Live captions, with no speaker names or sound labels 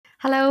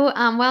Hello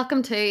and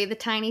welcome to the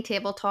Tiny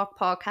Table Talk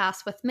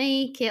podcast with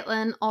me,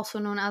 Caitlin, also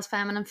known as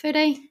Feminine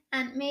Foodie.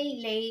 And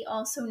me, Lee,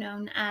 also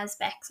known as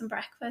Bex and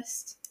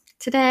Breakfast.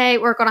 Today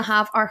we're going to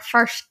have our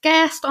first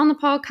guest on the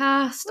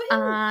podcast. Woo-hoo.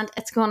 And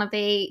it's going to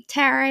be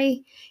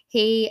Terry.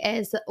 He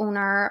is the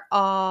owner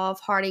of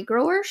Hardy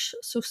Growers,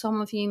 so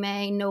some of you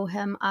may know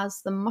him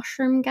as the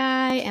mushroom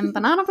guy in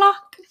Banana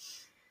Block.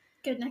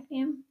 Good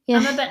nickname. Yeah.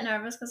 I'm a bit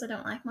nervous because I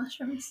don't like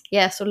mushrooms.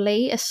 Yeah, so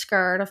Lee is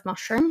scared of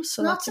mushrooms,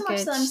 so Not that's so a much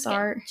good that I'm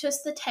start. scared,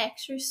 just the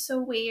texture is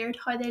so weird.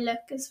 How they look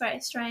is very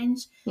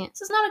strange. Yeah.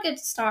 So it's not a good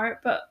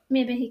start, but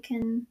maybe he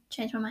can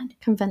change my mind.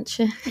 Convince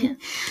you. Yeah.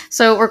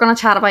 So we're going to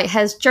chat about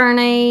his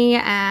journey,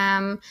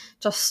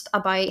 just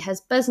about his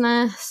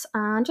business,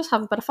 and just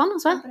have a bit of fun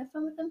as well. Have a bit of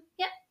fun with him.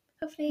 Yeah.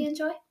 Hopefully you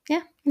enjoy.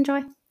 Yeah,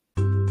 enjoy.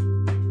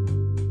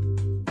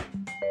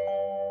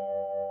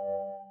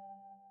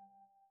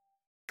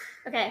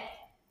 Okay.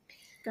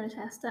 Gonna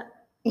test it.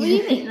 Well,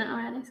 you've eaten it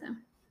already, so.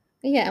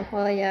 Yeah,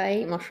 well, yeah, I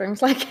eat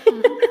mushrooms,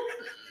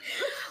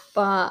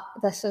 but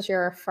this is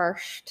your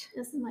first.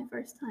 This is my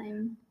first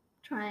time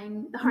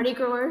trying the Hardy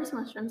Growers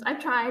mushrooms. I've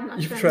tried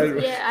mushrooms. You've tried them?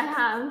 Yeah, I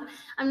have.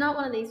 I'm not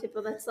one of these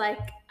people that's like,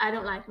 I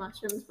don't like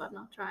mushrooms, but I've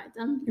not tried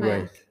them.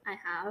 Right. I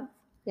have.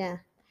 Yeah.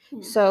 Yeah.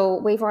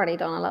 So we've already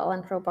done a little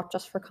intro, but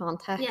just for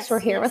context, Yes, we're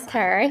here yes. with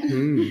Terry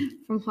Mm.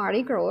 from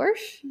Hardy Growers,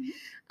 Mhm.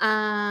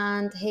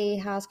 and he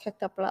has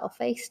cooked up a little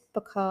feast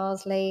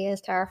because Lee is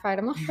terrified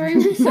of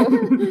mushrooms, so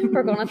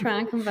we're going to try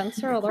and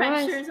convince her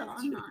otherwise. Pressure's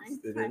on now. It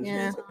is. Pressure's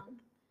Yeah. on.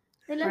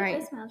 They look,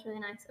 Right. It smells really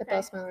nice. It Okay.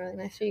 does smell really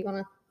nice. Are you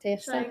going to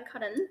taste Should I it?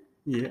 cut in?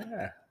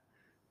 Yeah.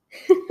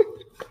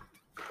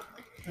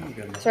 Oh,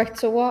 goodness. Right,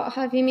 so what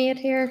have you made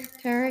here,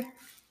 Terry?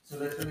 So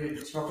literally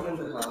chop it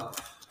into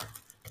half.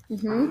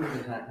 Mm-hmm. With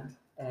your hand.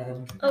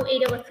 Oh,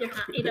 eat it with your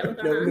hand. Eat it with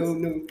our no,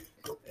 hands.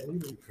 no.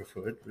 Anybody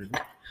prefer it, really.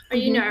 Are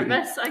you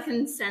nervous? I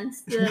can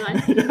sense the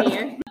like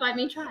fear by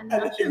me trying the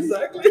mushrooms.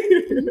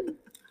 Exactly.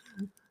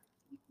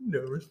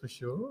 Nervous for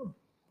sure.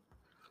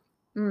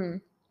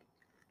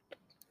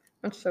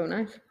 That's so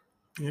nice.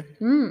 Yeah.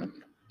 I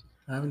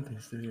haven't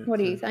tasted it yet. What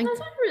do you think? That's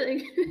not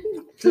really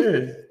good.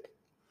 Cheers.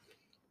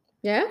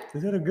 Yeah?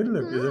 Is that a good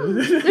look?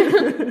 Is it?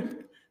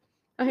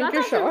 I think That's you're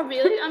actually shocked.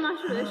 really, I'm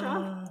actually really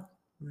shocked.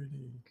 Really?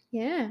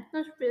 Yeah.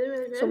 That's really,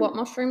 really good. So what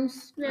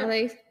mushrooms Yeah. are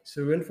these?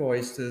 So we went for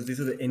oysters. These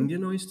are the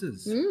Indian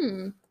oysters.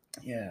 Mmm.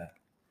 Yeah.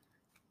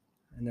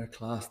 And they're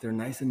class. They're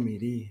nice and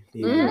meaty.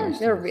 The Indian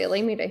They're oysters.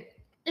 really meaty.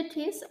 It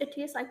tastes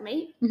like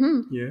meat,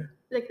 Mm-hmm. Yeah.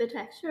 like the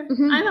texture.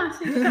 Mhm. I'm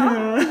actually shocked.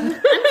 I'm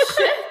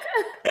shook.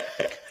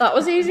 That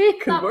was easy.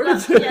 Converted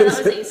that was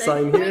easy.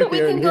 Sign here, we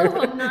here, can and go here.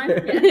 home now.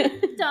 Yeah.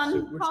 Done. So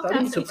we're Podcast starting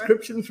over.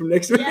 subscriptions from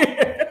next week.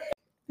 Yeah.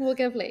 We'll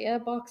give Leah a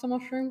box of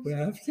mushrooms. We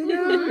have to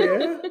now,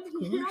 yeah. Of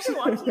You course. have to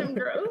watch them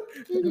grow.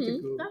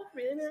 Mhm. That's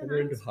really, Send her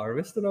really into nice.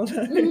 harvest and all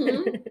that.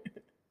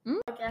 Mhm.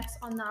 I guess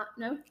on that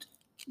note,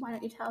 why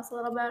don't you tell us a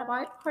little bit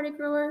about Hardy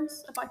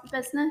Growers, about the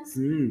business,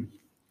 Mm,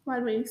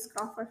 while we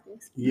scoff our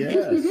face.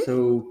 yeah,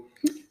 so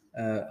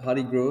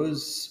Hardy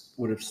Growers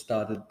would have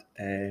started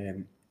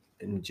in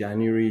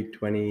January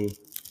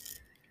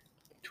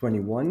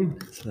 2021,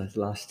 so that's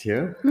last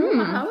year. Oh,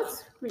 wow,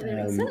 it's really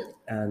recent.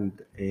 And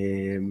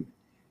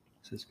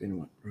so it's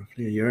been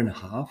roughly a year and a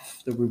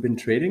half that we've been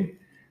trading.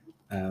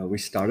 We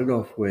started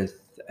off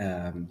with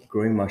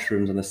growing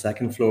mushrooms on the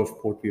second floor of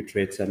Portview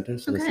Trade Center,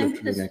 so that's Okay,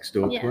 literally that's- next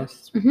door to Yeah. us.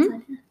 it's right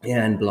beside here.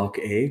 Yeah, in Block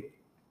A,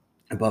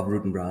 above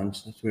Root and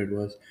Branch, that's where it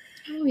was.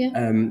 Oh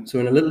yeah. So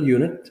in a little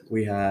unit,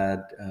 we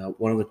had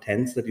one of the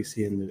tents that you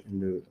see in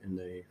the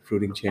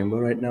fruiting chamber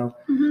right now.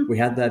 Mhm. We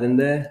had that in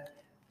there,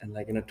 and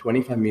like in a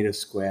 25-meter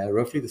square,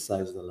 roughly the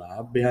size of the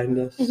lab behind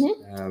us.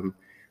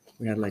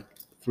 We had like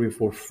 3 or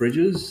 4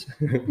 fridges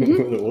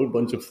with a whole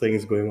bunch of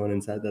things going on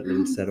inside that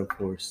little setup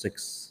for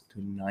 6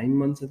 to 9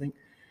 months, I think.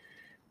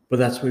 But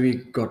that's where we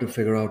got to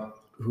figure out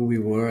who we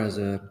were as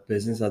a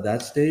business at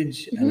that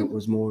stage, and it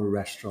was more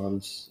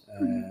restaurants.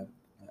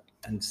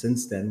 And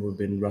since then, we've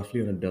been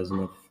roughly on a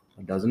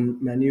dozen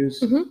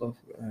menus of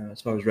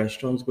as far as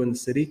restaurants go in the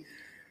city.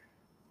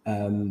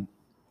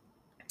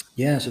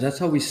 Yeah, so that's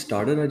how we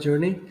started our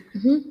journey,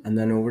 and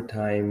then over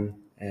time,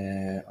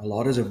 a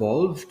lot has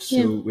evolved.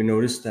 So we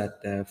noticed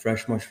that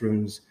fresh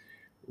mushrooms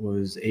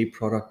was a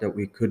product that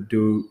we could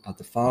do at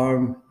the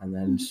farm, and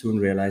then soon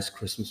realized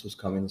Christmas was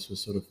coming. This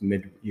was sort of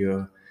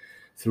mid-year.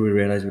 Through we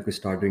realized we could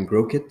start doing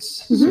grow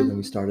kits. So then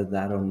we started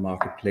that on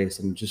Marketplace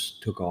and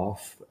just took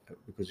off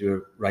because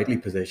you're rightly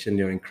positioned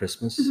during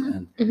Christmas,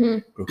 and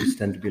grow kits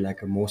tend to be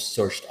like a most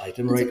searched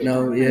item It's a right good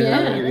now. time.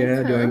 Yeah,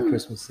 Yeah. during Cool.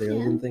 Christmas sales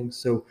Yeah. and things.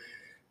 So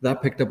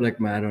that picked up like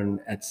mad on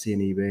Etsy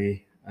and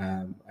eBay.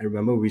 I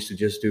remember we used to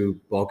just do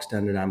bog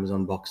standard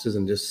Amazon boxes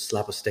and just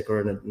slap a sticker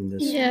on it and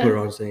just Yeah. put it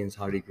on saying it's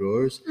Hardy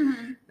Growers,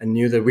 Mhm. and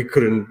knew that we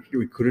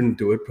couldn't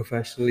do it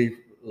professionally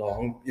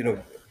long,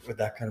 with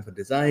that kind of a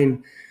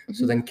design.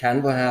 So then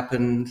Canva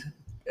happened,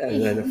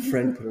 and then a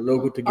friend put a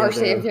logo together. Our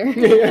savior.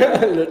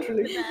 Yeah,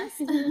 literally. The best.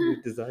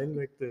 We designed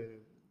like the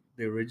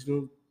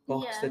original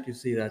box Yeah. that you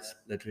see. That's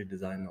literally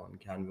designed on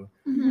Canva.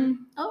 Mhm.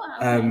 Oh, wow.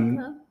 Okay, Um,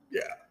 cool.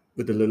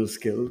 With a little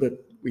skill that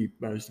we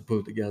managed to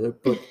pull together.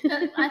 But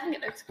I think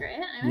it looks great.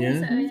 Anyway,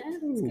 Yeah. So yeah,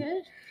 it's Ooh.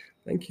 good.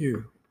 thank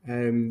you.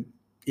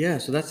 Yeah,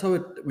 so that's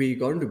how we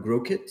got into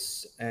grow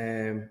kits.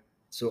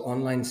 So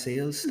online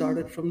sales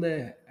started from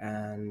there,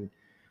 and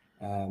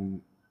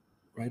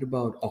right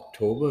about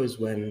October is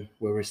when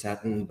we were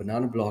sat in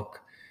Banana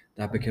Block.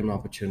 That became an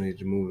opportunity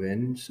to move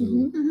in. So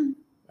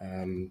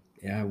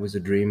yeah, it was a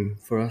dream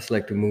for us,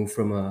 like to move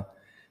from a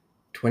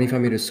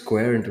 25 meter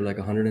square into like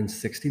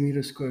 160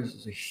 meter squares.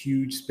 It's a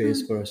huge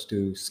space for us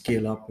to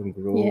scale up and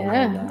grow. and all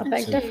Yeah, that. a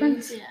big So,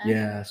 difference.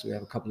 yeah, so we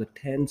have a couple of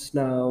tents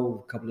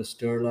now, a couple of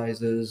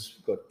sterilizers.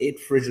 We've got 8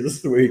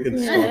 fridges where you can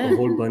stock Yeah. a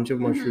whole bunch of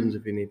mushrooms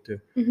if you need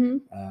to. Mm-hmm.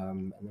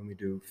 And then we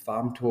do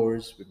farm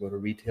tours. We've got a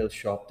retail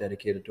shop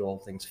dedicated to all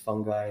things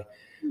fungi.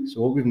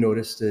 So what we've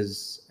noticed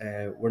is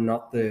we're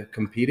not the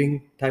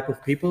competing type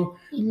of people.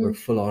 We're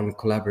full on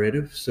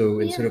collaborative. So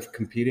instead of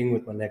competing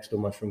with my next door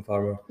mushroom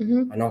farmer,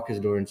 I knock his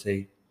door and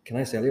say, "Can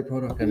I sell your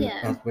product?" And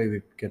that way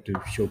we get to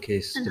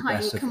showcase And the how you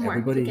best of can work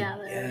everybody.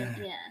 together. Yeah.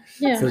 Yeah.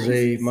 Yeah. Because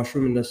the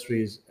mushroom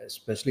industry is,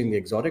 especially in the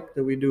exotic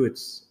that we do,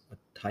 it's a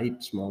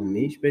tight, small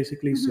niche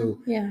basically. So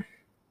Yeah.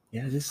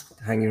 yeah, just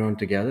hanging on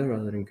together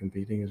rather than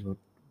competing is what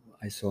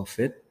I saw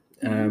fit.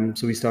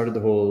 So we started the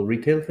whole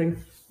retail thing,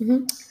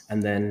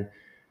 and then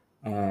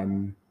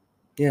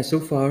yeah, so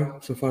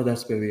far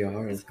that's where we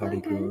are as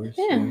Hardy Growers.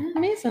 Yeah,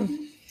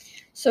 amazing.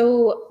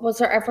 So, was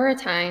there ever a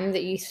time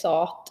that you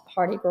thought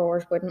Hardy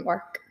Growers wouldn't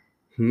work?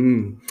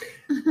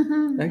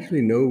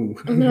 Actually, no.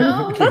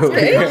 No, That's good.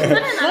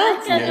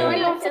 That's That's good. we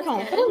Yeah. love the That's good,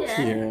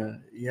 confidence.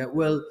 Yeah.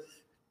 Well,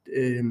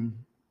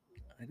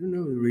 I don't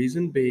know. The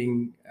reason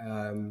being,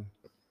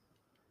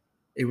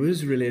 it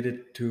was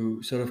related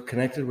to sort of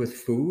connected with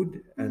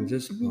food, and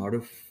just part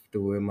of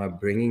the way my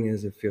bringing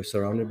is, if you're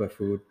surrounded by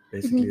food,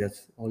 basically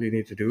that's all you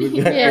need to do.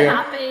 You're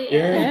happy.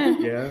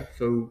 Yeah.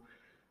 So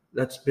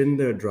that's been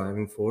the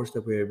driving force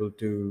that we're able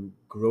to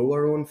grow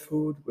our own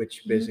food,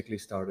 which basically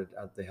started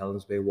at the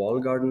Helens Bay Wall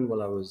Garden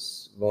while I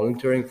was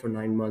volunteering for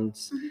 9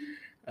 months,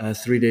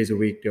 3 days a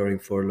week during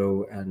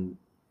furlough, and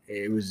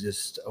it was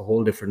just a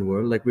whole different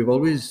world. Like, we've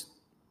always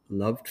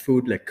loved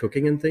food, like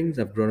cooking and things.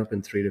 I've grown up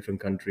in 3 different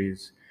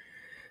countries,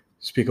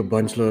 speak a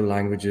bunch of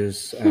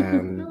languages.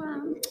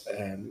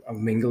 I've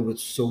mingled with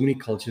so many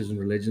cultures and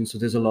religions, so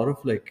there's a lot of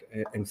like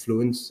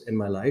influence in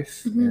my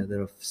life that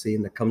I've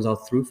seen that comes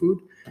out through food.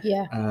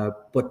 Yeah.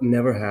 But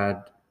never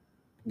had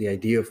the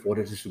idea of what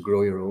it is to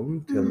grow your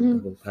own till the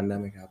whole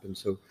pandemic happened.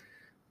 So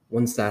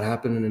once that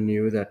happened, and I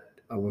knew that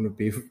I want to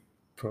be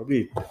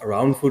probably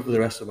around food for the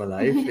rest of my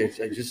life,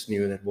 I just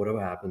knew that whatever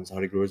happens,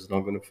 Hardy Growers is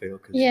not going to fail,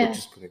 because we're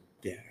just going to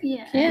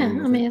Yeah,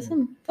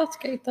 amazing. That's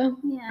great though.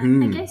 Yeah,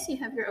 I guess you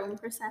have your own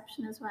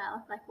perception as well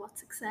of like what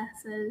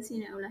success is, you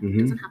know, like it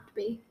doesn't have to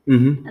be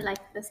like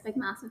this big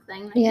massive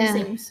thing. Like you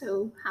seem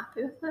so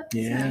happy with it.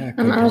 Yeah,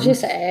 And as you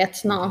say,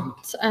 it's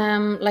not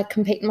like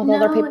competing with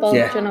other people.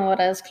 Yeah. You know, it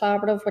is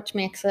collaborative, which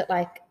makes it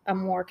like a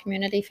more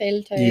community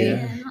feel too.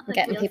 Not like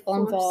Getting real people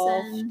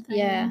involved. forcing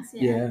Yeah.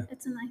 things.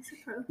 It's a nice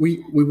approach.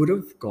 We would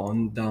have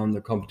gone down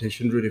the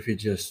competition route if we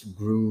just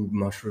grew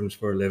mushrooms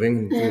for a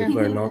living.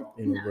 We're not,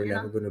 you know, No, we're you're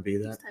never not going to be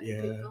those that. type of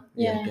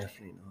Yeah, people.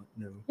 definitely not.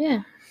 No.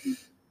 Yeah.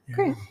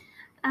 Great.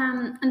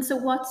 And so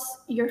what's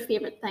your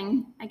favorite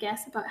thing, I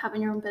guess, about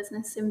having your own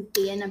business and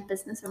being a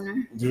business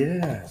owner?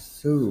 Yeah,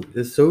 so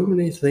there's so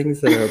many things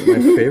that are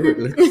my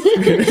favorite.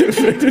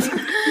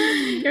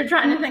 You're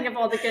trying to think of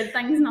all the good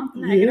things, not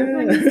the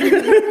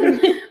negative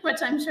things,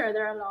 which I'm sure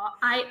there are a lot.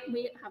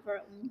 We have our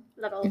own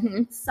little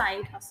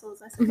side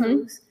hustles, I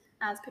suppose,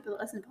 as people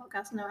that listen to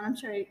podcasts know, and I'm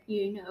sure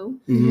you know.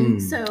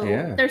 So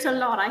there's a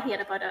lot I hate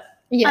about it.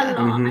 Yeah. A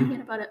lot I hate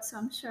about it. So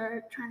I'm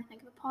sure trying to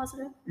think of a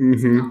positive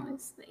isn't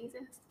always the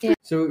easiest.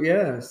 So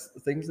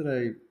things that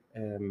I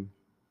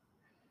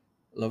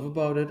love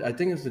about it, I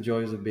think, it's the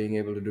joys of being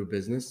able to do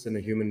business in a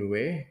human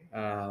way.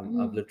 I've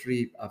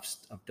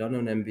done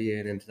an MBA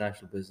in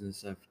international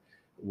business. I've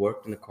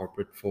worked in the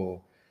corporate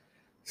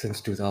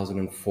since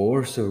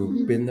 2004, so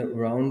been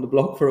around the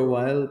block for a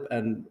while.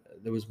 And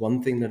there was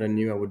one thing that I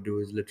knew I would do,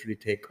 is literally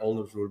take all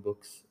those rule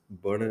books,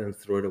 burn it, and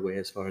throw it away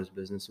as far as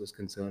business was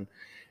concerned,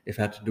 if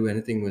I had to do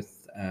anything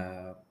with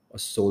a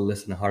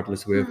soulless and a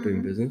heartless way of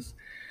doing business.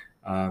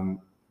 And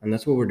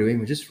that's what we're doing.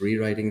 We're just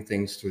rewriting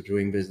things through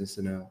doing business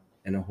in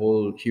a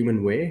whole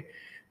human way.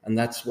 And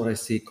that's what I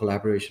see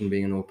collaboration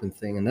being an open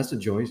thing. And that's the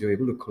joys. You're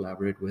able to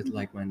collaborate with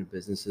like-minded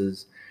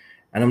businesses.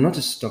 And I'm not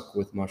just stuck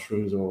with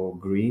mushrooms or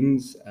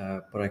greens,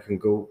 but I can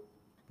go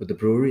with the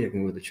brewery, I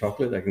can go with the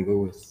chocolate, I can go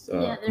with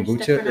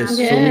kombucha. There's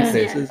so many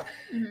places.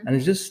 And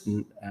it's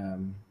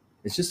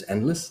just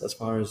endless as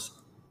far as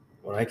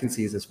what I can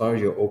see, is as far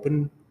as you're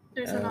open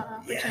There's a lot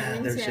of Yeah,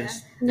 opportunities. there's Yeah.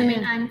 just I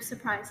mean, I'm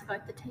surprised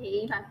about the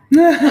tea. Like,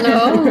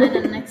 Hello. I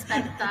didn't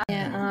expect that.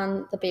 Yeah,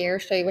 and the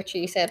beers too, which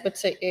you said would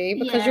suit you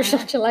because you're Yeah.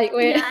 such a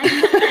lightweight.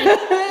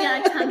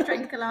 Yeah, I can't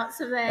drink a lot,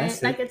 so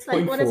that's like it. it's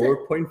like what is it?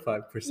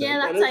 0.5%. Yeah,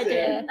 that's that is ideal.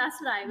 Yeah.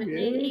 That's what I would Yeah.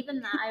 need.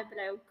 Even that, I'd be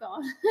like, oh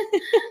god,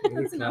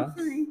 They're that's enough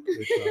for me.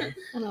 They're class.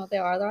 I know they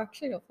are. They're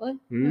actually lovely.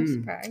 I'm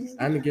surprised.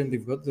 And again,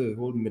 they've got the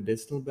whole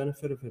medicinal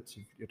benefit of it.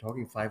 So you're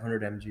talking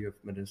 500 mg of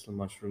medicinal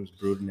mushrooms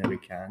brewed in every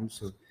can.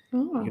 So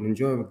you Oh, can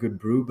enjoy a good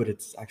brew, but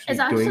it's actually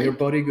It's doing your actually-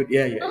 body good.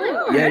 Yeah, yeah. Oh,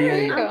 Yeah, right. yeah,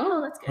 yeah. Oh,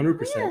 that's good.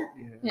 100%.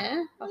 Yeah. Yeah.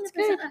 yeah, that's 100%,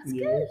 good. That's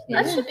Yeah. good.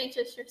 Yeah. That should be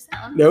just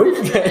yourself. No.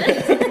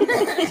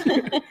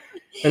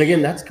 And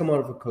again, that's come out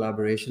of a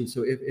collaboration.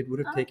 So it would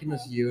have taken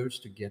us years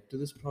to get to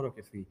this product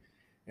if we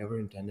ever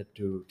intended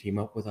to team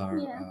up with our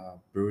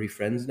brewery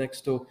friends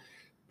next door.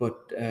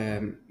 But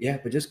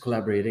but just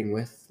collaborating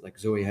with like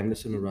Zoe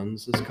Henderson, who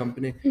runs this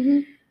company,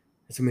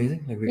 it's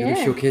amazing. Like we got to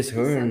Yeah. showcase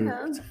her, So and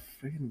cool. it's a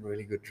freaking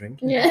really good drink.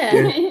 Yeah.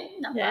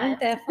 Not Yeah, bad.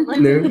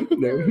 definitely.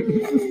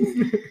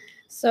 No.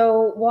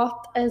 So,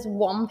 what is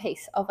one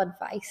piece of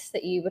advice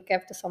that you would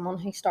give to someone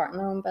who's starting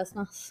their own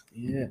business?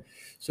 Yeah.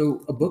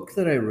 So a book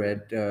that I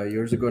read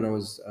years ago, and I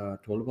was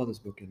told about this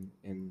book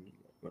in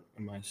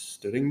my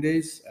studying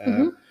days.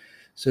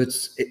 So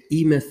it's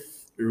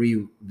E-Myth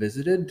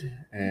Revisited,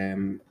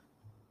 and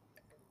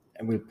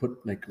we'll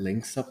put like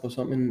links up or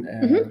something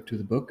to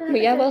the book. But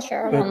yeah, we'll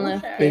share it But on the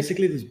Sure.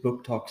 basically, this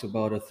book talks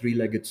about a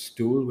three-legged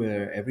stool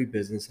where every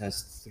business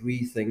has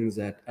three things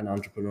that an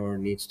entrepreneur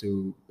needs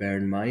to bear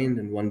in mind,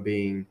 and one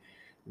being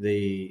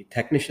the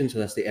technician, so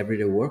that's the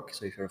everyday work.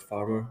 So if you're a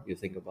farmer, you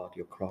think about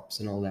your crops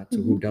and all that.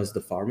 So who does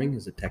the farming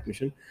is a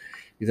technician.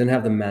 You then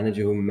have the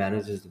manager who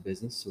manages the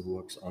business, so who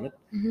works on it.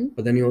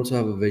 But then you also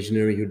have a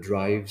visionary who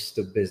drives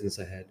the business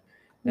ahead.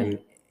 And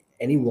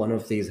any one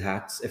of these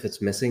hats, if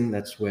it's missing,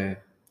 that's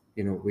where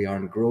we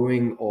aren't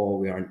growing, or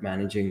we aren't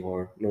managing,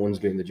 or no one's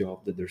doing the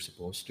job that they're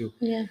supposed to.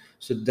 Yeah.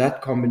 So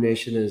that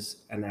combination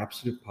is an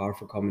absolute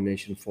powerful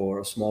combination for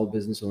a small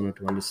business owner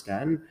to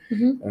understand.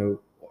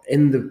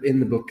 In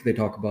the book, they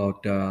talk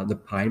about the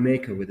pie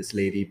maker, where this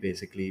lady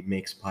basically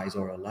makes pies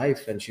all her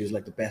life, and she was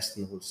like the best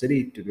in the whole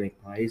city to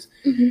make pies.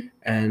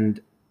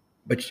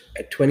 But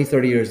at 20,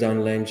 30 years down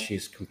the line,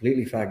 she's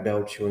completely fagged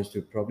out. She wants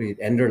to probably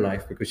end her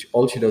life because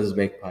all she does is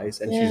make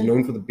pies, and she's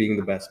known for being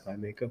the best pie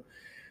maker.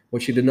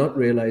 What she did not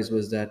realize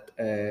was that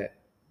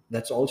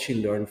that's all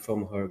she learned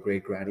from her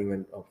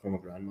great-granny, or from her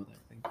grandmother,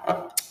 I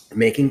think,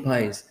 making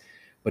pies,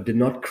 but did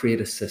not create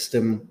a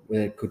system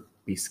where it could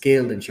be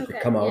scaled and she could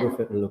come out of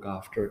it and look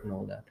after it and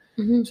all that.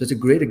 So it's a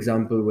great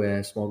example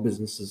where small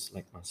businesses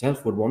like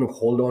myself would want to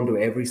hold on to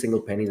every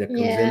single penny that comes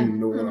in,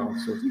 no one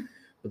else.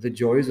 But the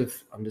joys of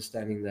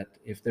understanding that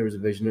if there is a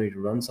visionary to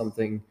run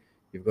something,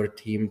 you've got a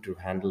team to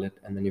handle it,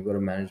 and then you've got to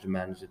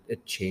manage it.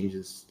 It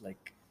changes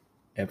like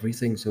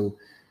everything. So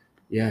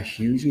yeah,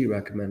 hugely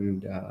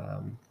recommend.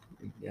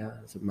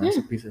 It's a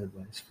massive piece of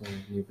advice for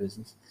a new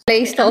business.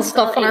 Please still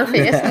stuffing her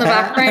face in the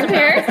background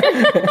here.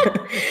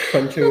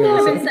 Crunching I've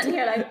on been sitting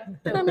here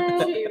like, don't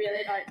you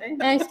really like me?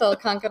 I still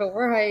can't get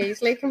over how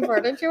easily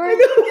converted you are.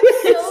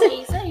 So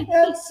easy. I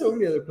had so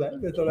many other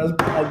plans. I thought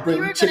I'll bring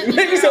You were chicken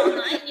gonna be legs there all out.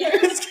 night, yeah.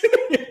 I was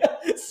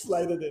gonna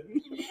slide it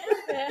in.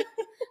 Yeah.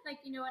 Like,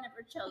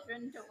 whenever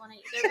children don't want to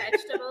eat their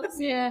vegetables,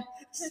 Yeah.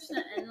 pushing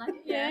it in, like,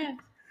 Yeah.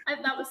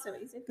 that was so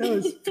easy. That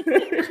was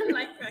I'm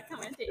like, I can't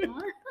wait to eat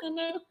more. I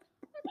know.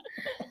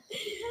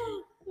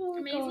 Oh,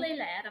 I'm God. easily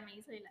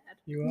led.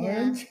 You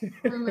Yeah. aren't.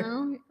 I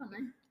know. Funny.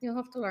 You'll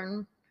have to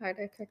learn how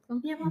to cook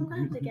them. Yeah, well, I'm going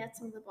to have to get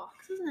some of the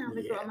boxes and I'll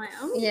be growing my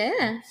own.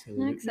 Yeah.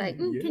 Absolutely.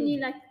 Exciting. Yeah. Can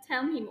you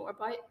tell me more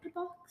about the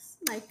box?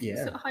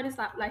 Yeah. So how does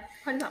that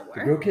The work?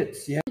 grow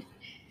kits, yeah.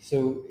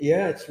 So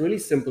yeah, it's really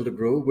simple to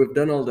grow. We've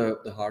done all the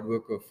hard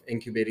work of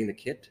incubating the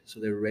kit, so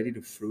they're ready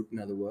to fruit. In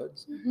other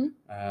words,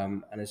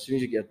 and as soon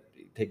as you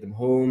take them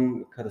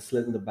home, cut a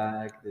slit in the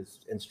bag. There's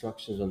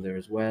instructions on there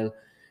as well,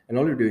 and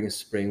all you're doing is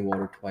spraying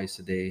water twice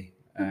a day.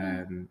 So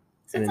and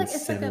it's then like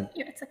seven-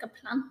 it's like a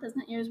plant,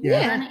 isn't it? You're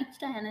Yeah. watering it each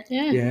day, and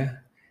yeah.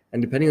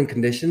 And depending on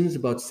conditions,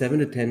 about 7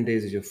 to 10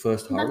 days is your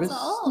first harvest.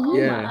 That's all. Oh,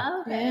 Yeah.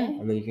 wow, okay.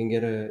 And then you can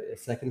get a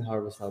second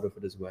harvest out of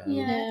it as well.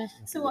 Yeah.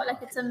 So what?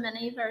 It's a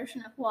mini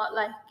version of what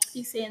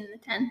you see in the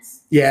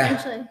tents. Yeah.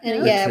 Essentially. And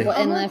No? yeah, Actually-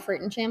 but in the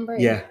fruiting chamber.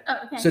 Yeah. Oh,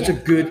 okay. So it's a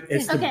good.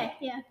 It's the Okay.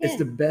 Yeah. it's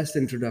the best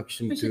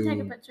introduction We should to. take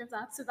a picture of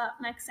that, so that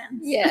makes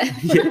sense. Yeah.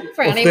 Yeah.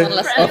 For Of anyone the-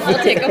 listening, For we'll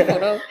anyone take a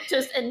photo.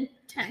 Just in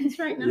tents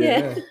right now.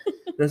 Yeah.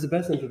 That's the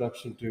best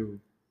introduction to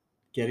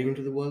getting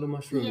into the world of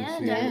mushrooms. Yeah,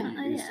 you know,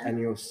 definitely, is- yeah. And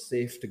you're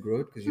safe to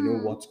grow it because you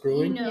know what's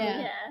growing.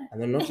 Yeah. And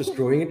then not just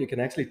growing it, you can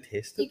actually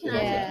taste it. You can as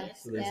well. actually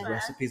taste So it there's as well.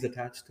 recipes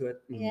attached to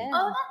it. Yeah.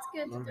 Oh, that's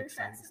good. A lot of There's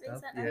exciting recipes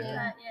stuff, that yeah.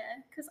 that,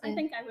 yeah. Because I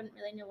think I wouldn't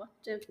really know what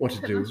to What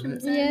to do with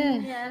mushrooms it. in. Yeah.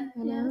 Yeah, I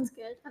know. that's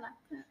good. I like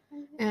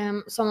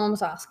that. Someone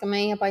was asking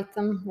me about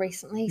them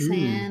recently,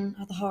 saying,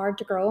 "Are they hard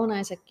to grow?" And I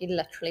was like, "You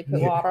literally put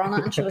Yeah. water on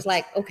it." And she was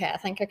like, "Okay, I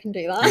think I can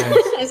do that."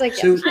 Yeah. I was like,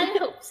 So- "Yeah." I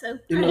hope so.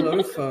 A lot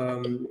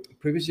of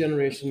previous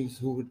generations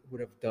who would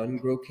have done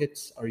grow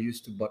kits are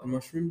used to button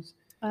mushrooms.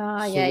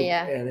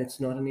 Yeah. And it's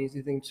not an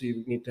easy thing. So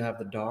you need to have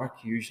the dark.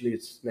 Usually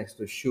it's next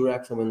to a shoe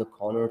rack, somewhere in the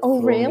corner.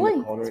 Oh, thrown in the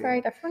really? corner, It's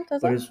very different,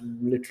 is But it? it's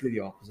literally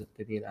the opposite.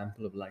 They need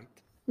ample of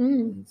light. Mm.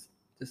 And it's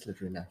just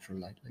literally natural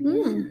light. Like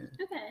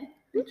Okay,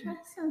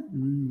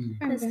 interesting.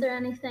 Mm. Is there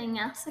anything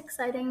else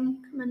exciting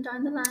coming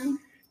down the line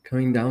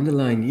Coming down the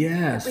line,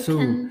 yeah. that we So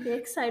can be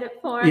excited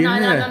for now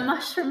that I'm a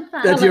mushroom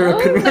fan? that you're a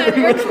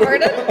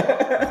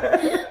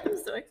I'm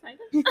so excited.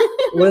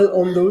 Well,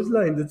 on those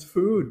lines, it's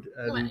food.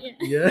 And Well,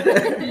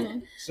 yeah.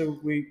 So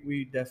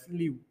we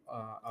definitely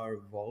are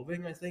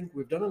evolving. I think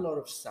we've done a lot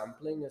of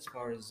sampling as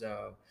far as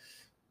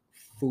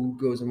food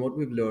goes, and what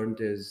we've learned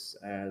is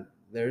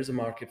there is a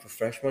market for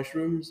fresh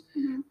mushrooms,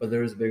 but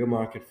there is a bigger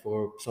market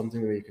for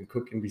something where you can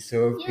cook and be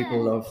served.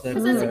 People love that.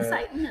 Because it's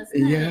exciting, isn't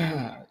it?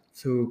 Yeah.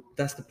 So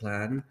that's the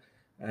plan.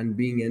 And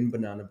being in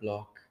Banana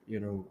Block,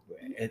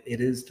 it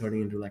is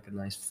turning into like a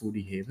nice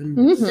foodie haven.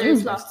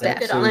 There's lots of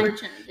good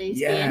opportunities being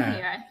here,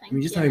 I think. I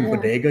mean, just having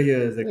bodega here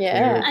is a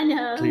clear. I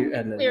know. Clear,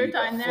 and we were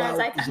down there. I was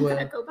like, I'm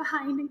gonna go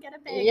behind and get a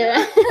bagel.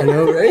 Yeah. I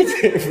know, right?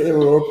 If they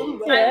were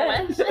open.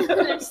 I wish.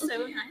 They're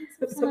so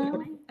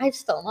nice. I've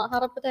still not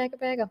had a bodega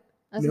bagel.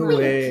 No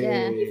way.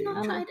 Yeah. You've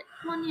not tried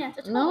one yet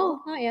at all?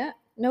 No, not yet.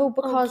 No,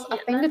 because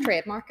I've been to Caitlin.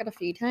 Trade Market a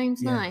few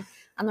times now,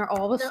 and they're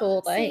always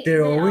sold out.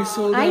 They're always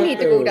sold out. I need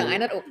to go though.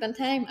 down at opening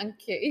time and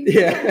queue.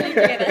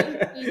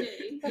 Yeah. You do.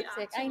 Fuck's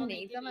sake, I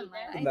need them in my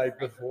The life. night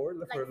before,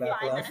 Like for 5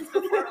 laugh. minutes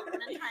before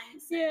opening time,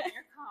 sitting in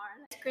your car.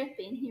 It's great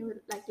being here with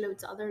like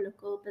loads of other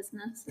local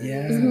businesses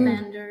and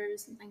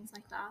vendors and things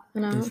like that.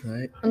 You know? That's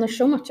right. And there's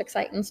so much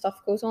exciting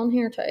stuff goes on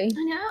here too. I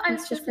know. I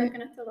was It's just just great.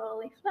 looking at the little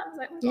leaflet. I was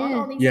like, we've Yeah. got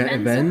all these Yeah,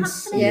 events,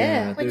 events. happening.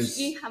 Yeah. Which there's-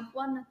 you have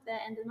one at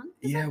the end of the month.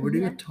 is Yeah, it? we're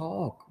doing a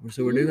talk.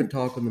 So we're doing a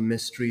talk on the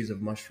mysteries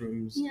of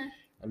mushrooms. Yeah.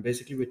 And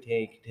basically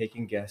we're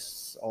taking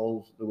guests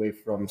all the way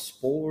from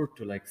spore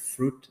to like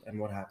fruit and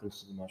what happens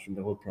to the mushroom,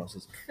 the whole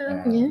process of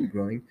Yeah.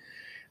 growing.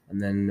 And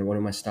then one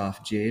of my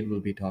staff, Jade, will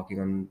be talking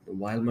on the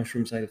wild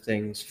mushroom side of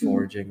things,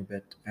 foraging a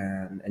bit,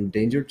 and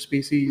endangered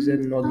species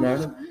in Northern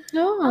Ireland.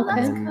 Oh,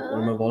 that's okay. And cool.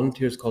 one of my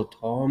volunteers called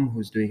Tom,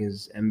 who's doing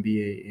his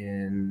MBA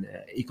in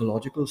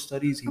ecological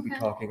studies, he'll be Okay.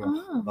 talking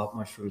about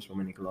mushrooms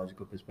from an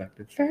ecological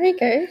perspective. Very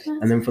good.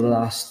 And then for the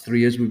last 3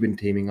 years, we've been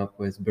teaming up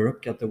with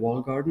Burke at the Wall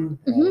Garden,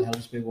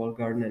 Hellas Bay Wall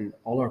Garden, and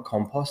all our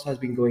compost has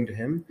been going to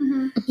him.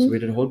 So we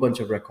did a whole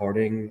bunch of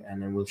recording,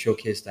 and then we'll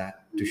showcase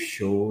that to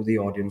show the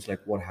audience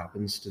like what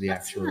happens to the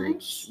That's actual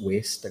nice.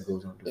 waste that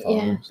goes onto Yeah.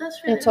 farms. That's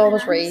really It's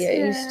always nice,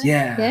 reused.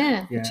 Yeah,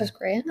 Yeah, which is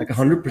great. like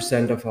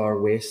 100% of our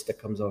waste that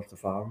comes off the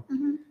farm,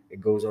 Mhm. it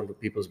goes onto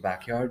people's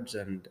backyards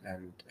and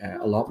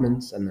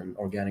allotments, and then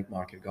organic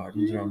market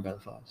gardens around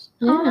Belfast.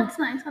 Oh, Yeah. that's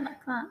nice. I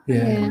like that.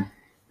 Yeah.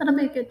 That'll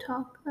be a good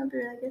talk. That'll be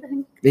really good, I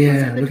think. Yeah,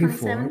 Was it the looking 27th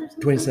forward. or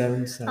something?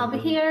 27th. I'll be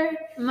here,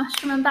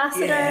 mushroom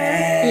ambassador.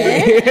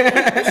 Yeah.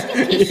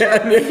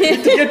 Yeah.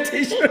 Need to get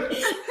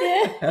t-shirts.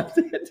 Yeah. Have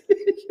to get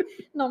t-shirts.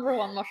 Number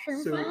one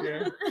mushroom So, fan.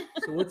 yeah.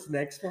 So what's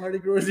next for Hardy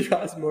Growers? You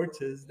ask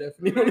merch is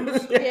definitely one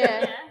of them.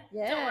 Yeah.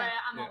 Yeah. Don't worry,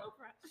 I'm all Yeah.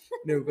 over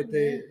it. No, but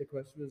the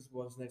question is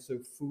what's next. So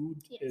food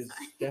Yes, is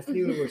sorry.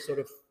 definitely what we're sort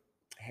of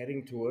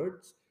heading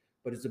towards,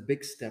 but it's a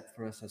big step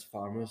for us as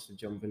farmers to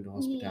jump into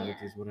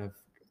hospitality is what I've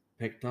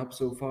picked up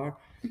so far.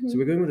 So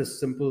we're going with a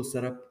simple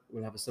setup.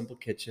 We'll have a simple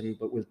kitchen,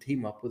 but we'll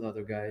team up with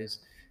other guys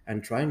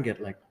and try and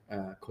get like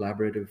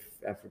collaborative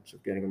efforts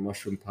of getting a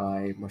mushroom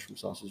pie, mushroom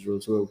sausage roll.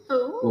 So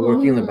we're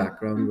working in the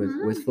background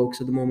with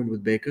folks at the moment,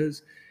 with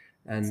bakers.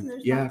 And So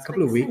there's yeah, a lots of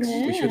couple of weeks we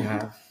should exciting-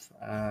 have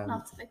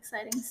Lots of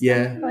exciting stuff.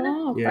 yeah.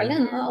 Oh, Yeah.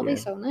 brilliant. That'll Yeah. be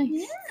so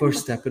nice.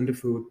 first step into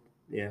food.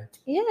 Yeah.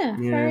 Yeah,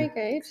 Yeah. very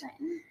good.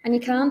 Exciting. And you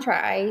can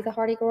try the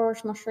Hardy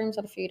Growers mushrooms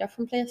at a few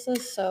different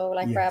places. So,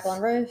 like Yes. Rebel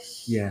and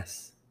Roost,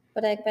 Yes.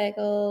 Bodega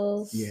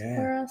Bagels. Yeah.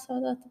 Where else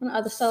are they?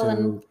 Are they still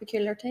in So-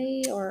 Peculiar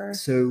Tea or?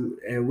 So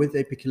with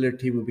a peculiar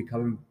tea, we'll be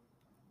coming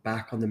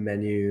back on the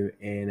menu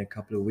in a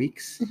couple of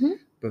weeks. Mhm.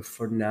 But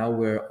for now,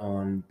 we're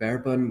on Bear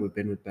Bun. We've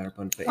been with Bear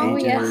Bun for Oh,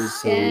 ages. yes,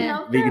 So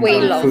yeah. vegan We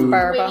dog love food.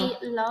 Bear Bun.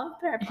 We love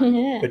bourbon.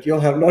 Yeah. But y'all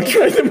have not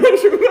tried the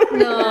mushroom.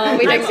 No,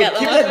 we didn't get them.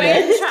 Keep last that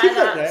week. next, Try keep that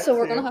that. next, So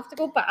we're yeah. gonna have to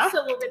go back.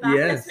 So we'll be back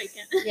Yes. this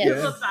weekend. Yes.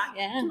 We'll be back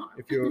Yeah. tomorrow.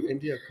 If you're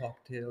into your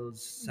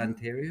cocktails,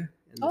 Santeria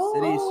in the Oh,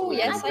 city. So we're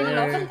yes, I there.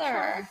 love it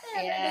there.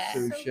 Yeah. Yeah.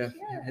 So So cute.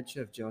 head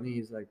chef Johnny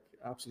is like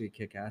absolutely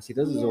kick ass. He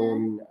does his Yeah.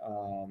 own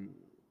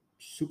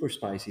super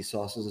spicy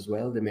sauces as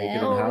well. They make it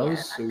Yeah. Oh, in yeah,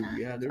 house. So like that.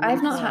 yeah, they're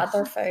I've really not had class.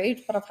 their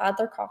food, but I've had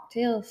their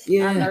cocktails,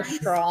 Yeah. and they're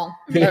strong.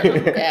 Yeah.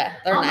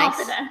 They're I'll not nice.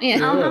 be there.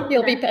 Yeah, I'll not be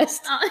you'll be there.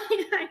 pissed. Oh,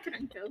 I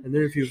couldn't go. And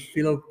then if you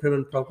feel how prim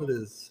and proper,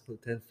 there's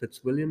Hotel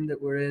Fitzwilliam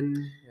that we're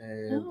in.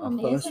 Oh, Our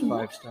first amazing.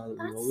 5-star that we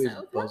That's always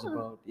so buzz cool.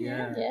 about.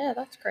 Yeah. Yeah,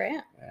 that's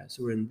great.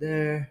 So we're in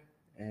there.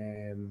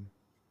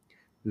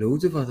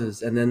 Loads of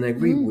others. And then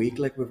every week,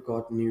 like we've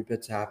got new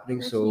bits happening.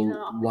 There's So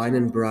new Wine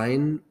and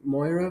Brine,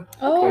 Moira.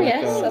 Oh Okay.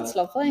 yes, Uh, that's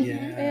lovely.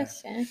 yeah.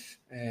 Yes,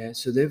 yeah.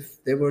 So they've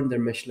earned their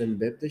Michelin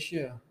bib this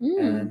year,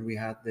 Mm. and we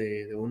had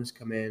the owners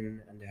come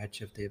in and the head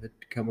chef David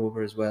come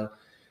over as well.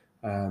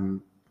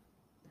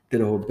 Did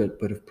a whole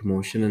bit of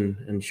promotion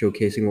and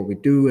showcasing what we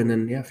do, and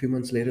then a few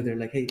months later they're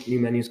like, "Hey, new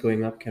menu's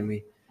going up. Can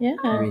we Yeah.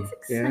 That's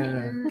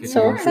exciting. get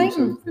So to mushroom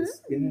exciting. soup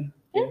is- yeah.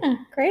 Yeah,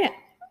 great.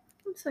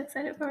 I'm so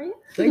excited for you.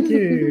 Thank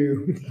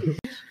you.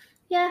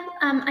 Yeah,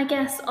 I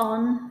guess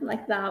on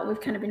like that, we've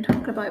kind of been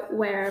talking about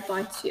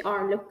whereabouts you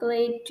are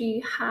locally. Do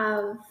you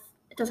have,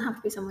 it doesn't have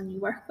to be someone you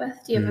work with,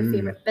 do you have a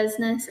favourite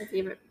business, a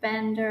favourite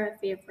vendor, a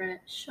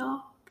favourite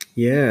shop?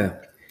 Yeah.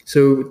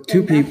 So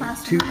two In people,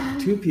 Belfast, two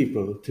Ireland? two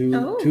people, two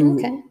Oh, two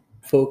okay.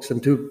 folks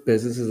and two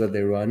businesses that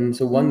they run.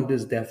 So one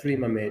is definitely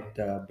my mate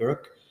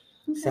Burke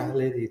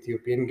Sahle, the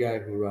Ethiopian guy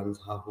who runs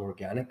Hahu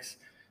Organics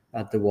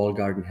at the Wall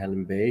Garden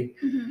Helen Bay.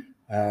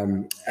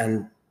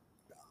 And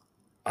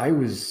I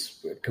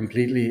was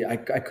completely, I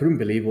couldn't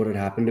believe what had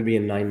happened to me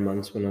in 9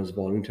 months when I was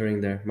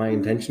volunteering there. My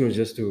intention was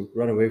just to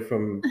run away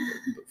from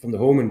the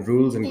home and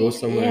rules and go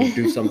somewhere and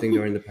do something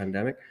during the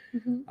pandemic.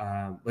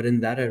 But in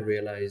that, I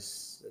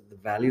realized the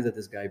value that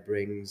this guy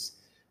brings.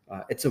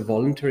 It's a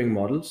volunteering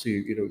model, so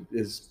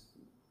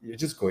you're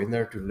just going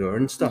there to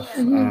learn stuff.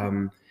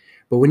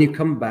 But when you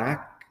come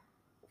back,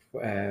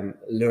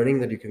 learning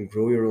that you can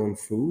grow your own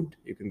food,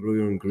 you can grow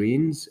your own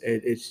greens,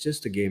 it's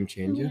just a game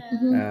changer.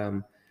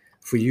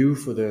 For you,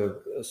 for the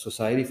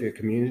society, for your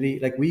community.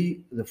 Like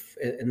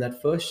in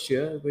that first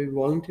year we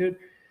volunteered,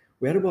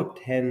 we had about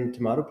 10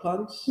 tomato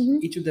plants.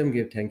 Each of them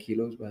gave 10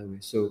 kilos, by the way.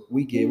 So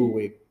we gave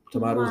away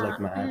tomatoes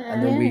like mad.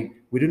 And then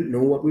we didn't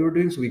know what we were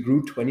doing, so we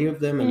grew 20 of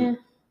them, and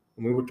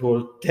we were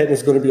told 10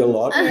 is going to be a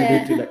lot. We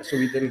need to, so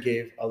we then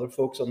gave other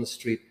folks on the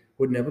street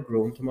who had never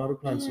grown tomato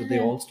plants, so they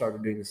all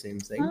started doing the same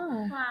thing.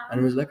 Wow.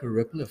 And it was like a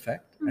ripple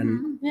effect.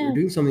 And we're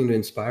doing something to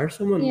inspire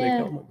someone.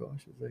 Like, oh my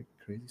gosh, it's like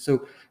crazy.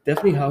 So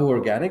definitely How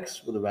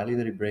Organics with the value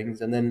that he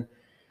brings. And then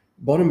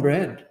Bottom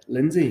Bread,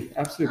 Lindsay,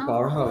 absolute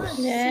powerhouse.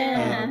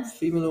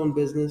 Female-owned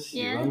business.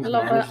 She runs,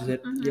 love manages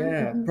it.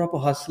 Yeah, proper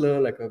hustler,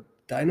 like a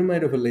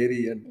dynamite of a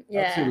lady, and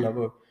absolutely love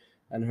her.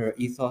 And her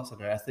ethos and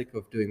her ethic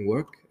of doing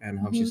work and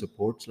how she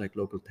supports like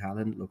local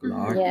talent, local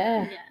art.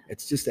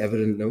 It's just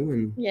evident now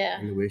in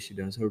the way she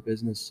does her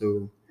business.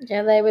 So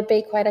they would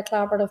be quite a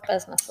collaborative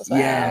business as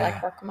well,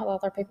 like working with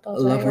other people. I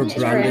love her which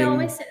is branding. great. I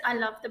always say, I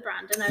love the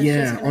branding. I was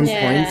just on gonna say,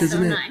 point, it's isn't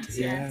so it? nice.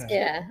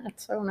 Yeah.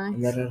 It's so nice.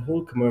 And that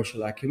whole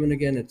commercial acumen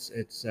again, it's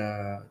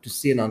to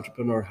see an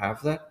entrepreneur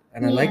have that.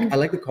 And I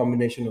like the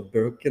combination of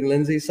Burke and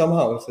Lindsay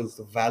somehow, since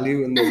the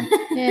value and then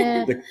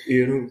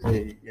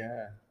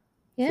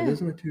So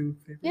those are my two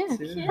favorites.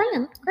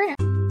 Brilliant, great.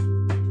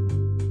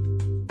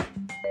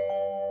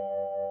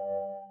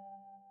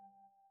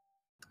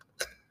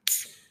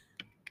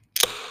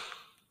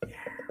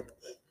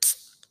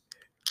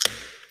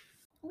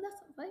 Oh,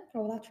 that's lovely.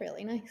 Oh, that's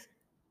really nice.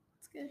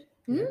 It's good.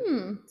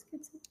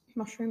 It's good.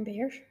 mushroom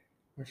beers.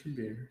 Mushroom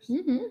beers.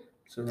 Mm-hmm.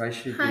 So rice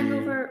should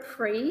Hangover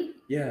free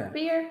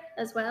beer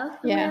as well.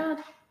 Yeah.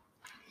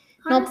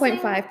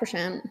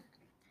 0.5%.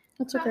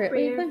 That's a great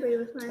way.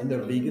 And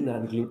they're vegan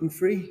and gluten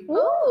free.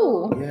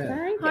 Oh, yeah.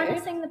 Very good.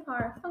 Harnessing the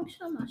power of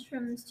functional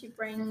mushrooms to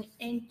bring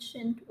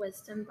ancient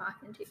wisdom back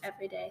into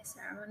everyday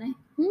ceremony.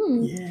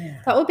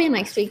 Yeah. That would be a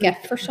nice wee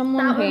gift for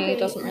someone who be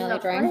doesn't really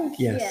lovely. drink.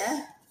 Yes.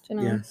 Yeah. Do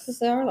you know? Because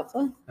they are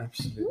lovely.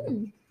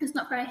 Absolutely. It's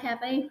not very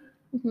heavy.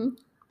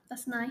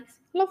 That's nice.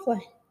 Lovely.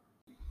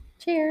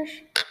 Cheers.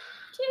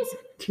 Cheers.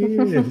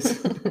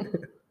 Cheers.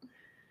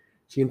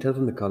 So you can tell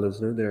from the colours,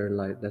 no? They're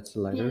light. That's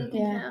the lighter.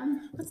 Yeah.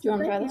 That's Do you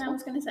want to try lovely. this I one?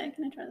 was going to say,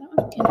 can I try that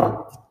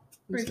one?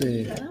 What's Did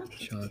you the try that?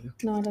 chaga?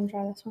 No, I didn't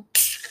try this one.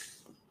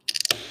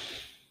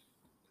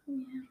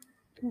 Yeah.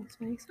 That's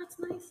nice. That's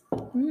nice.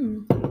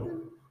 Mm.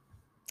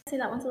 See,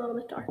 that one's a little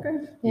bit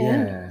darker.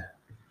 Yeah.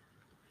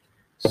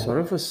 Sort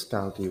of a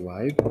stouty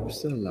vibe.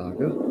 Still a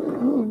lager.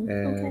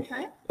 Okay,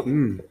 try it.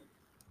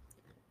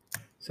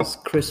 It's this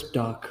crisp,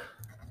 dark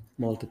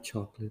malted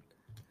chocolate.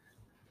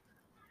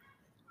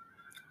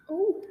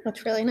 Oh.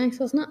 That's really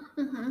nice, isn't it?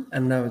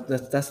 And now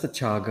that's the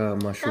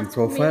chaga mushroom That's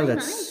profile. really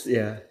That's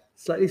nice.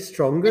 slightly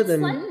stronger It's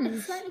than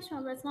slightly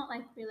stronger. It's not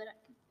like really like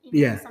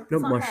not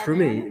it's not mushroomy. heavy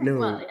or anything. No.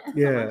 Well, it's not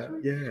Yeah.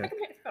 mushroomy. Yeah. I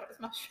completely forgot it was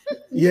mushroom.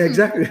 Yeah.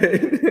 Exactly.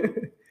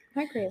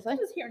 How crazy. I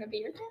was hearing a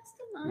beer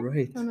testing now.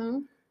 Right. I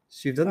know.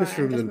 So you've done the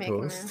Sorry, I'm shrooms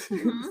just and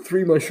making toast.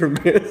 3 mushroom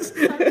beers.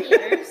 Some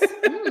beers.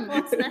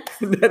 What's next?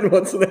 Then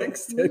what's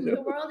next? I know.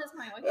 The world is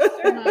my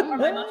oyster or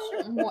my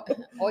mushroom.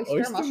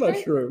 Oyster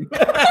mushroom.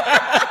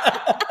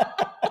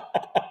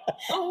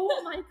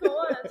 Oh my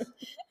gosh,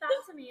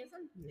 that's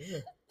amazing. Yeah.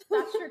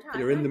 That's your tagline.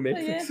 You're in the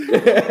matrix.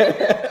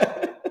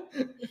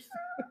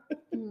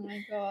 Oh my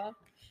god.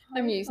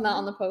 I'm using that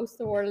on the post.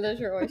 The world is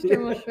your oyster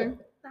mushroom.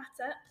 That's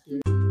it.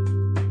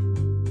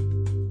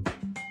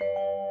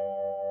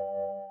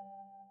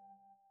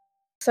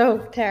 So,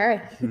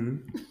 Terry,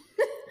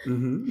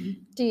 Mm-hmm.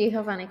 do you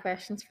have any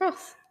questions for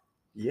us?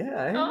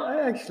 Yeah,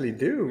 I actually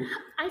do.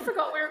 I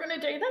forgot we were going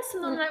to do this,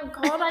 and then I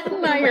God, I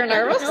didn't. Now know you're I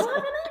didn't nervous. know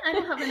any. I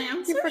don't have any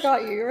answers. You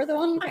forgot you were the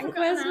one I getting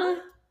forgot quiz now.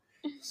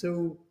 now.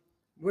 So,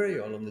 where are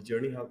you all on the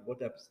journey?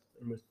 What episode?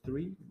 Number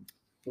 3?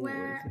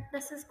 Where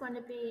this is going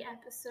to be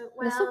episode.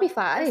 Well, This will be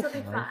 5. This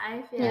will be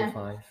 5. Yeah.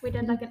 5. We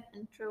did like an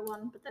intro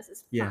one, but this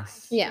is 5.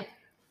 Yes. Yeah.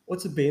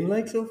 What's it been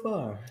like so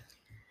far?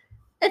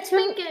 It's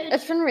been been good.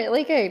 It's been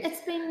really good.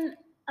 It's been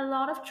a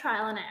lot of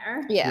trial and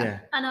error. Yeah.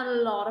 And a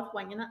lot of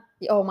winging it.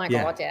 Oh my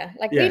Yeah. God, yeah.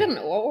 Like, Yeah. we didn't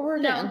know what we were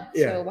No. doing.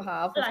 Yeah. So we've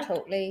Like,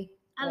 totally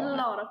A won it.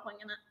 lot of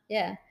winging it.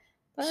 Yeah.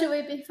 But, Should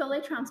we be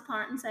fully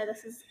transparent and say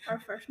this is our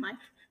first mic?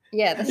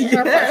 yeah, this is Yeah.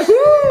 our first.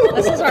 Woo!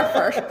 This is our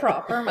first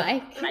proper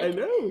mic. I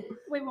know.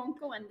 We won't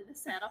go into the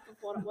setup of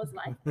what it was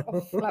like.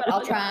 Look,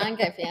 I'll try and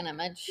give you an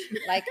image.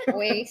 Like,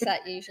 we sit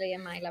usually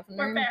in my living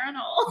We're room. bare and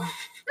all.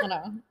 You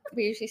know,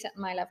 we usually sit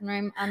in my living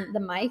room, and the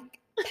mic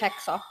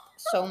picks up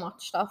so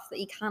much stuff that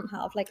you can't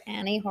have like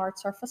any hard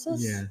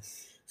surfaces.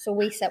 Yes. So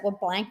we sit with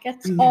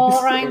blankets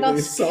all around Really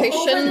us, soft.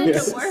 cushions,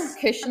 Yes.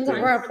 cushions A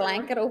over a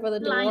blanket blanket over the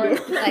door,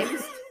 Blinds like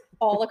closed.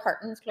 all the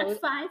curtains At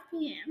closed. 5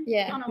 p.m.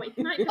 Yeah. on a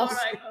weeknight. Us-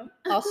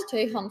 All Us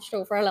two hunched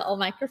over a little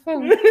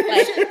microphone. Like,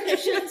 right.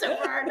 Cushions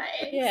over our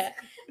legs. yeah,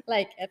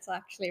 like it's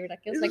actually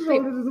ridiculous. This Like,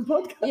 is how it is a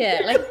podcast.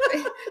 yeah, like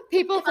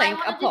people If I think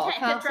a wanted to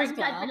take a podcast is drink,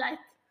 I'd gone be like,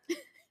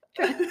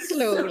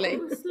 slowly.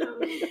 so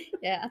slowly.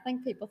 Yeah, I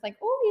think people think,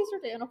 oh, these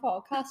are doing a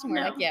podcast, and we're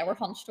No. like, yeah, we're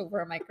hunched over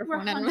a We're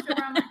microphone. hunched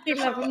over our Your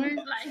living microphone. room.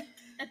 Like,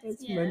 it's,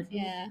 That's yeah. mental.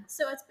 Yeah,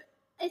 So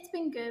it's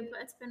been good,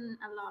 but it's been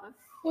a lot of.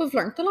 we've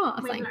learnt a lot.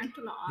 I We've think learned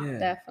a lot. Yeah.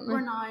 definitely.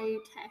 We're now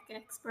tech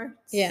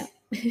experts. Yeah.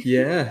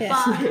 Yeah.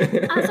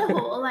 But as a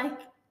whole, like,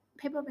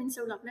 people have been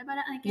so lovely about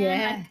it. And again,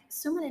 Yeah. like,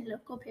 so many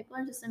local people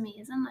are just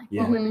amazing. Like,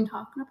 Yeah. what we've been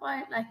talking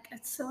about, like,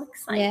 it's so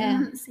exciting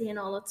Yeah. seeing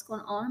all that's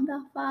going on in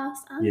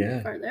Belfast and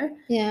Yeah. further.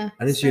 Yeah,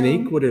 And it's So-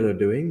 unique what they're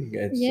doing.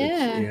 Yeah.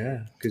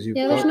 Yeah. Because you've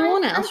yeah. There's got no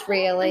one I else think-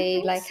 really I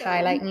think like so.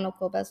 highlighting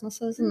local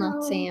businesses in that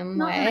No, same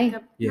not way.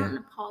 Like Yeah. not in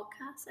a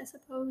podcast, I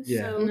suppose.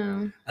 Yeah. So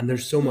No. and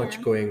there's so much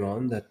Yeah. going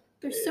on that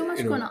there's so much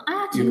you know, going on.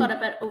 I actually you- got a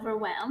bit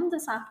overwhelmed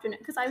this afternoon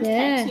because I was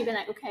Yeah. texting you being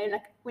like, okay,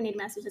 like we need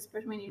messages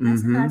person, we need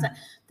messages. And I was like,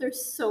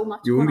 there's so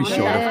much you going won't be on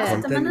short in of Belfast at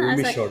the content. You minute. I won't was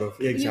be like, short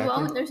of you exactly.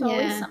 won't. There's always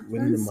Yeah. something.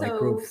 Within the so,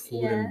 micro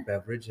food yeah. and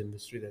beverage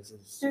industry,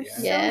 there's There's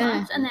so Yeah.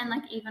 much, and then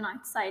like even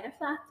outside of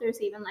that,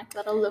 there's even like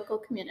little local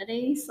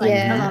communities, like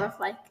Yeah. a lot of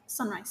like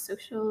sunrise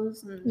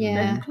socials and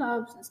Yeah. book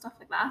clubs and stuff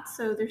like that.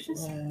 So there's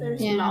just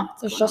there's Yeah,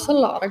 lots. there's going just a on.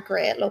 lot of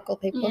great local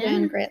people Yeah.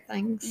 doing great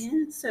things.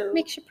 Yeah, so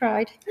Makes you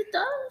proud. it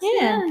does. Yeah.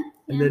 Yeah.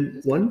 And yeah.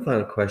 then one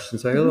final question.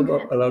 So are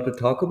you allowed to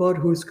talk about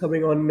who's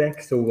coming on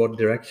next or what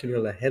direction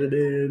you're headed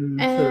in?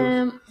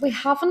 We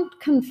haven't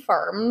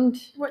confirmed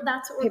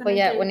That's what we're people gonna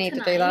yet. do We need to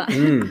do tonight. that.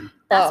 Mm.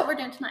 That's But what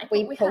we're doing tonight.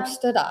 we but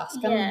posted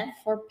asking yeah.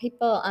 for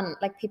people and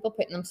like people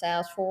putting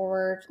themselves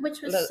forward.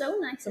 which was Look, so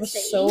nice There to was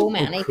see. so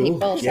many cool.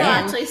 people Yeah.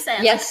 saying, Actually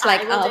saying, yes,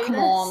 like I will I'll do come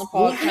this. on the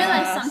Well, podcast. You know,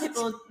 like some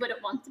people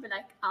wouldn't want to be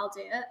like, I'll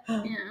do it. You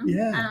know?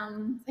 Yeah.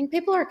 I think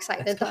people are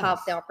excited That's to have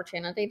class. the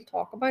opportunity to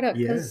talk about it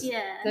Yeah. because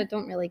Yeah. they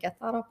don't really get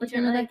that You don't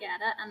opportunity. really get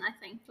it, and I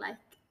think like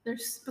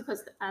there's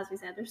because as we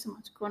said, there's so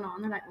much going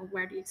on. They're like, well,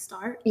 where do you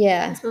start? I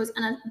Yeah, suppose,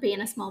 and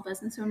being a small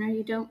business owner,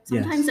 you don't.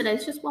 Yes. Sometimes it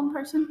is just one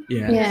person.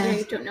 Yeah. Yeah.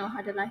 You don't know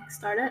how to like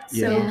start it.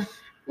 Yeah. So yeah,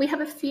 we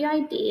have a few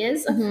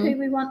ideas of Mhm. who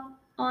we want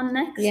on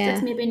next. Yeah.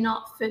 It's maybe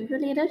not food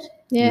related,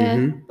 yeah,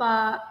 Mhm.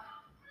 but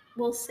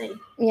we'll see.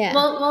 yeah.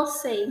 We'll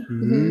see.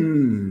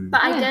 Mm.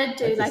 But Yeah. I did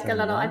do That's like a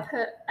little.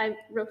 exciting. I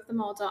wrote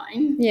them all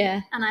down, Yeah,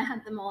 and I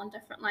had them all in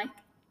different like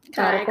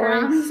Categories.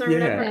 diagrams or Yeah.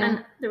 whatever, Yeah.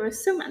 and there were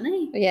so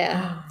many.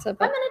 yeah. It's a How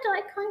bit, many did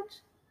I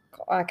count?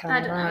 I can't I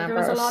don't know. remember.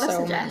 There was a lot of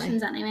so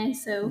suggestions many. anyway,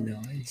 so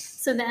Nice.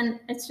 so then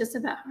it's just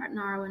about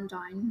narrowing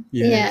down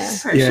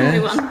Yes. the person we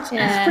Yeah. want.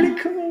 Yeah. Pretty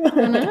cool.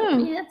 I know.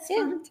 Yeah, it's Yeah,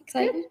 fun. it's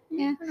exciting.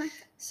 Yeah. I like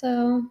it.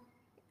 So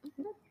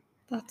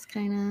that's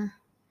kind of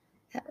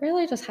it.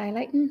 Really, just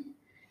highlighting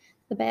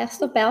the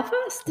best of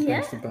Belfast. Yeah.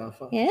 Thanks to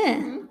Belfast. Yeah,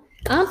 Mhm.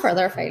 and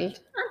further afield.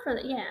 And for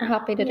the, yeah. We're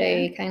happy to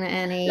yeah. do kind of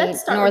any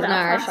Let's start with Northern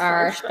Irish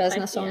Belfast first, but, like,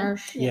 business yeah.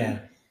 owners. Yeah.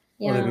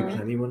 You Oh, there'll be know,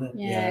 plenty, won't it?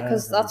 yeah,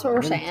 because that's what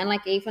we're saying.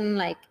 Like even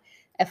like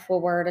if we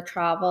were to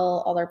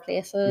travel other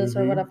places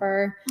or Mhm.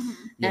 whatever, Mhm.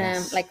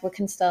 Yes. like we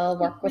can still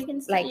work We with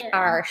can like yeah.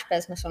 Irish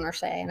business owners,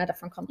 say in a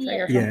different country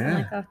Yeah. or something Yeah.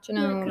 like that. You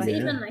Yeah, know, because like,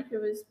 Yeah. even like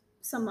there was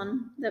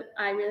someone that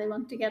I really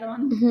want to get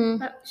on, Mhm.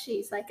 but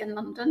she's like in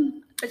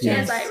London, but she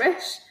Yes. is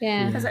Irish.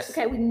 yeah, I was like,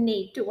 okay, we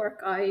need to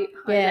work out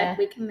how Yeah. like,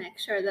 we can make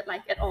sure that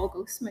like it all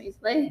goes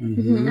smoothly.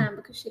 Mhm.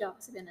 Because she'd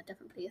obviously been in a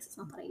different place. It's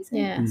not that easy.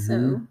 Yeah. So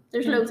Mhm.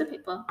 there's Yeah. loads of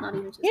people, not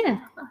even just Yeah.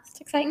 Belfast.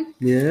 it's exciting.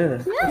 Yeah.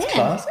 That's Yeah.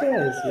 class,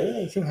 guys.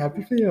 Yeah. So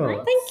happy for you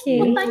all. Thank you.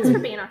 Well, thanks for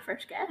being our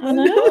first guest. I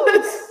know.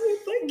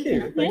 Thank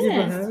you. Thank you for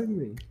Yes. having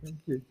me. Thank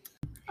you.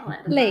 I'll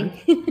let it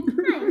Lee,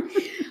 Hi.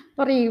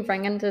 what are you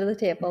bringing to the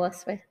table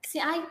this week? See,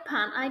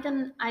 I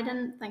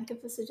didn't think of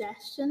the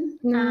suggestion.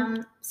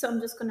 Mm. So I'm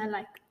just gonna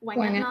like wing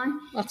Wing it it. now.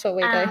 That's what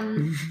we do.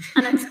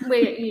 And it's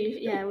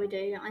we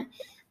do, don't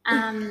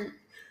we?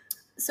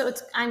 So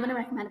I'm gonna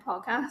recommend a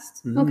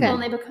podcast. Okay.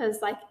 Only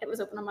because like it was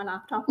open on my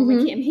laptop when Mhm.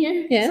 we came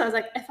here. Yeah. So I was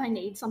like, if I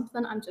need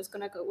something, I'm just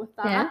gonna go with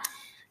that. Yeah.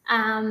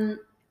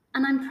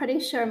 And I'm pretty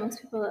sure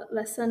most people that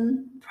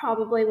listen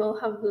probably will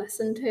have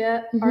listened to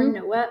it or Mhm.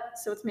 know it.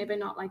 So it's maybe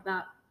not like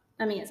that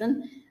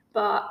amazing.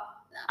 But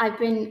I've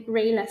been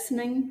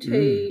re-listening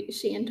to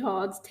She and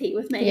Todd's Tea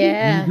with Me.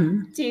 Yeah.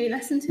 Mhm. Do you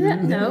listen to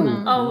it? No.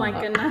 No. Oh my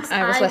goodness.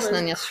 I was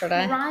listening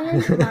yesterday.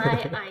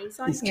 Crying my eyes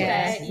out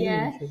Yeah. today.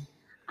 Yeah.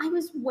 I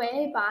was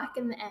way back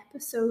in the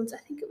episodes. I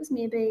think it was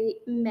maybe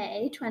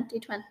May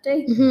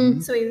 2020.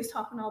 Mhm. So he was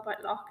talking all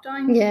about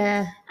lockdown.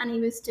 Yeah. And he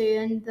was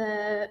doing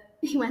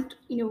he went,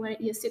 when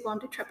it used to go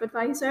onto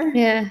TripAdvisor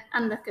Yeah.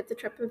 and look at the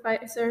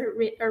TripAdvisor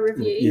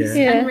reviews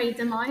Yeah. and read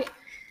them out.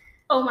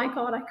 Oh my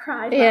God, I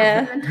cried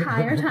Yeah. laughing the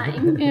entire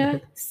time. Yeah.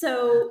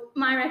 So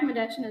my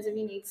recommendation is if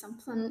you need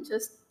something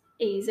just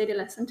easy to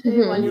listen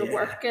to while you're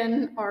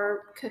working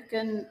or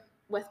cooking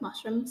with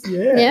mushrooms.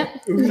 Yeah.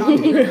 Not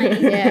taking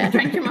any. Yeah.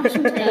 Drink your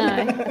mushroom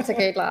tea. It's a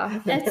good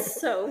laugh. It's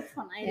so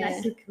funny.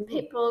 Yeah. Like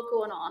people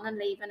going on and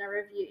leaving a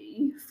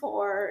review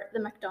for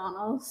the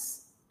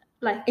McDonald's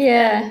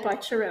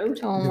Boucher Road.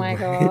 Oh my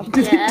God.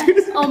 Yeah.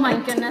 Oh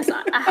my goodness.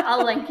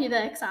 I'll link you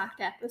the exact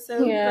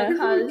episode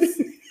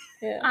because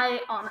I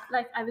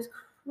was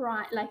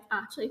crying,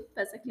 actually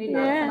physically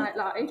laughing out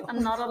loud, and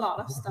not a lot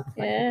of stuff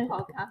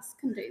podcasts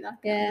can do that.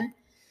 Yeah.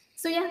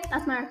 So yeah,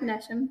 that's my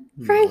recommendation.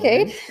 Very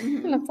good.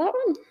 I love that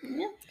one.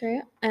 Yeah.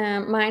 Great.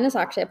 Mine is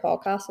actually a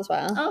podcast as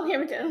well. Oh, here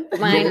we go.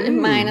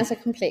 Mine is a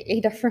completely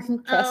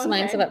different twist. Oh,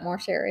 Mine's a okay. bit more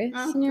serious.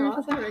 Oh, than yours,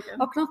 God, I think. here we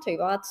go. Oh, not too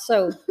bad.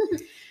 So,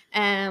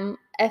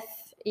 if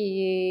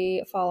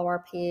you follow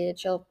our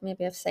page, you'll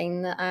maybe have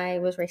seen that I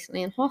was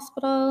recently in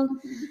hospital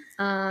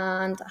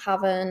and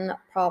having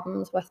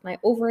problems with my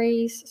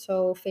ovaries,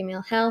 so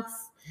female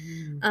health.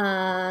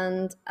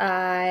 And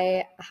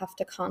I have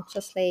to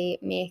consciously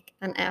make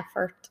an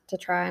effort to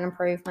try and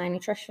improve my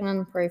nutrition and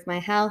improve my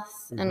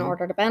health in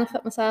order to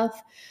benefit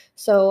myself.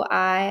 So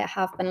I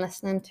have been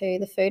listening to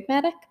the Food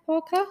Medic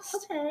podcast.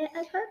 Okay,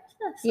 I've heard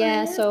of this.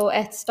 Yeah, so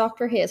it's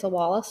Dr. Hazel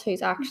Wallace,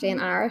 who's actually an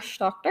Irish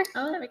doctor.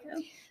 Oh, there we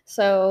go.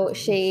 So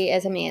she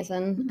is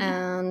amazing,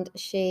 and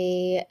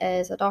she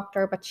is a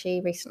doctor, but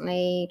she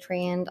recently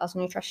trained as a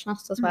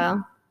nutritionist as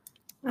well.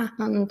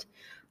 And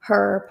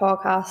her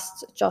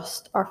podcasts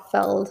just are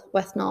filled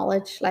with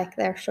knowledge, like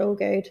they're so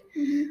good.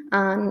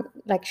 And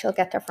like she'll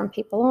get different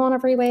people on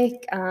every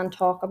week and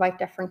talk about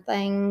different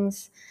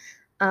things.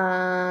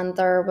 And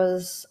there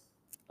was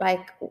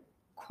like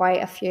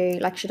quite a few,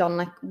 like she done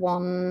like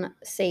one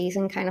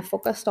season kind of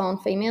focused on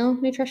female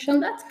nutrition. Oh,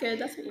 that's good.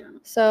 That's what you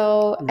want.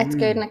 So it's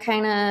good, and it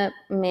kind of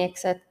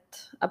makes it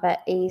a bit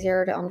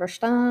easier to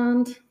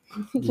understand.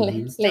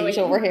 Lee's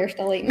over here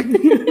still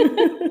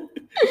eating.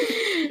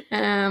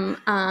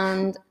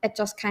 And it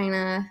just kind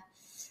of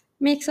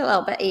makes it a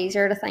little bit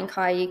easier to think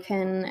how you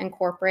can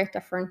incorporate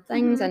different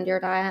things into your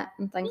diet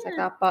and things like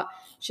that. But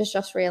she's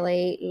just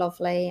really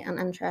lovely and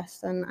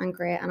interesting and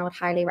great, and I would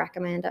highly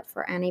recommend it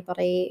for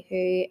anybody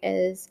who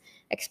is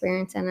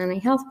experiencing any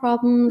health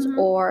problems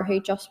or who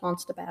just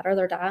wants to better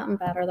their diet and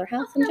better their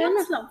health in general.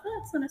 That's lovely.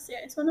 That's not a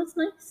serious one. That's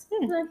nice.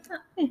 I like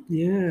that.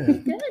 Yeah.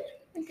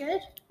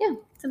 Good. Yeah.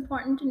 It's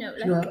important to know,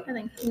 I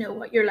think,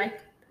 what you're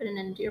putting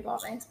into your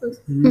body, I suppose.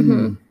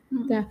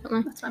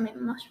 Definitely. That's why I make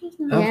mushrooms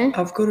now.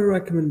 I've got a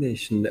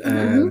recommendation.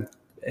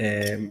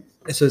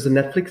 So it's a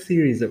Netflix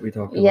series that we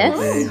talked about,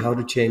 Yes. How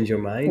to Change Your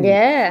Mind.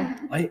 Yeah.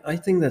 I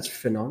think that's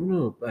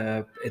phenomenal.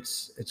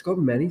 It's got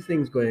many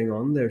things going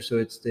on there. So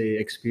it's the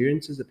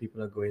experiences that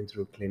people are going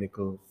through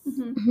clinical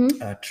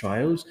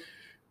trials,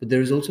 but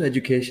there's also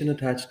education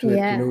attached to it.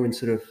 Yeah.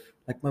 Instead of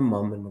like my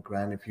mom and my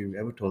gran, if you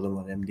ever told them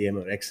about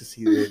MDMA or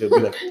ecstasy, they'll be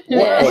like,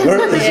 "What on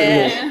earth is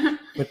it?"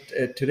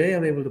 But today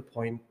I'm able to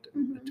point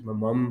to my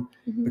mom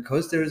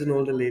because there is an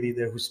older lady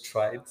there who's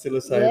tried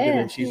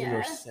psilocybin and she's in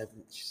her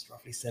she's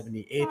roughly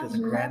 78 as a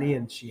granny,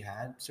 and she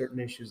had certain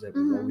issues that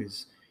were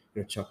always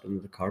chucked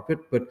under the carpet.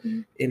 But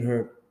in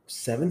her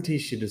 70s,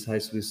 she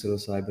decides to do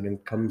psilocybin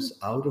and comes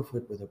out of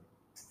it with an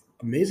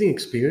amazing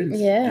experience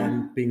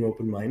and being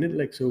open-minded.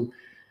 Like, so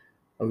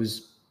I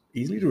was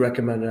easily to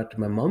recommend that to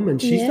my mom,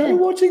 and she started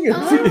watching it.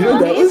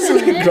 That was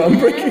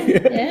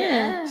groundbreaking.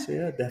 Yeah. So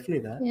yeah, definitely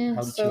that. Yeah,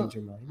 How to change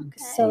your mind.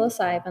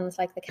 Psilocybin's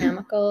like the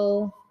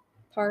chemical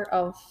part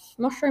of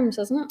mushrooms,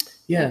 isn't it?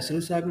 Yeah,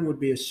 psilocybin would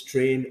be a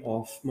strain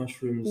of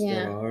mushrooms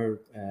that are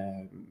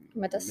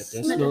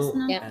medicinal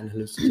and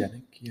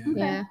hallucinogenic.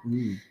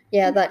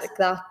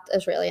 That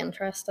is really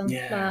interesting.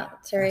 Yeah,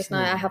 that series.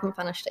 Now I haven't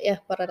finished it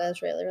yet, but it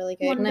is really, really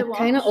good, One and to it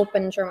kind of watch.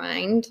 opens your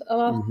mind a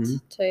lot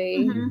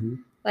to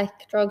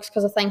like drugs,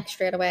 because I think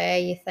straight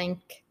away you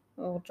think,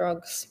 oh,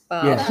 drugs,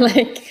 bad.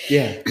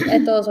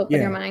 It does open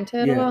your mind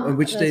to it a lot. And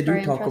which they do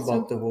very talk interesting.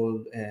 about the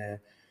whole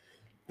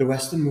the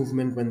Western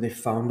movement when they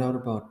found out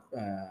about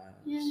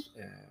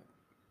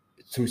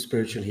through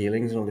spiritual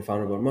healings. They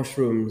found out about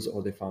mushrooms,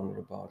 or they found out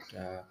about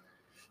I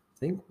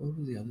think, what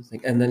was the other thing?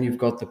 And then you've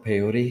got the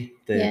peyote,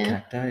 the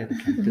cacti and the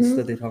cactus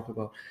that they talk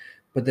about.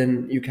 But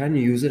then you can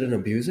use it and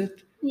abuse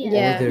it. Or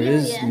there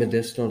is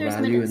medicinal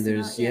value, and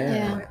there's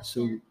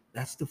so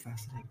that's the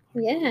fascinating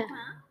part.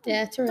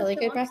 Yeah, it's a really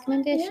good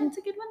recommendation. Yeah, it's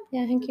a good one.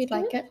 Yeah, I think you'd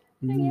like it.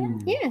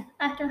 Yeah.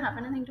 I don't have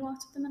anything to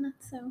watch at the minute,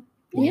 so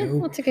Yeah,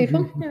 that's a good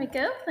one. there we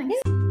go. Thanks.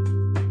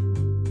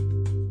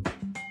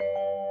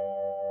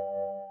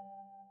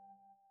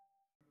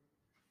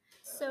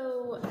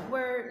 So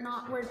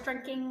we're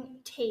drinking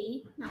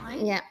tea now.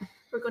 Yeah.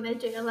 We're gonna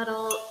do a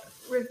little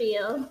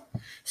reveal.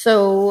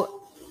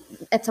 So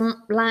it's a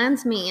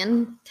lion's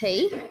mane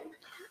tea,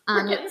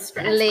 And getting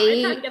stressed.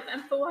 I can't get the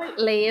info out.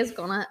 Lee is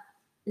gonna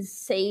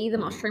see the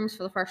mushrooms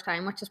for the first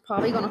time, which is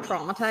probably gonna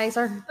traumatize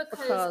her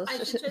Because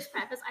I should just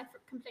preface, I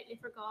completely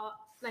forgot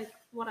like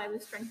what I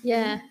was drinking.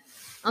 yeah.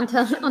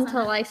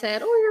 Until I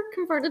said, "Oh, you're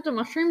converted to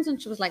mushrooms,"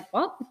 and she was like,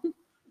 "What?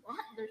 What?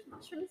 There's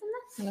mushrooms in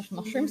this? And there's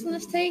mushrooms in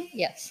this tea?"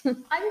 Yes.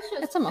 I was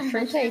just It's a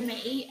mushroom tea.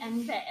 me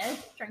in bed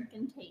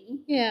drinking tea,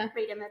 Yeah.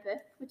 reading my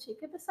book, which you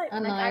could beside.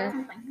 And Like I now-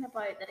 wasn't thinking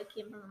about that it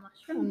came from a And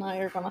mushroom. now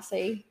you're gonna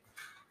see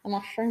the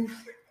mushrooms.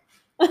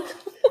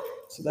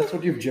 So that's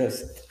what you've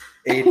just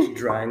ate,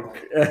 drank,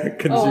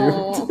 consumed.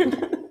 Oh. But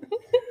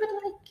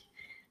like,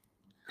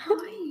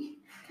 hi,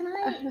 can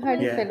I? How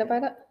do you Yeah. feel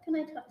about it? Can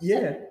I touch Yeah,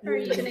 it? Or are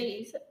you yeah. gonna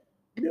use it?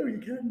 No, you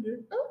can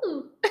do.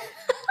 Oh,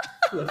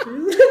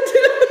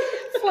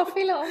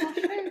 Fluffy little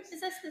mushrooms. is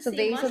this the So same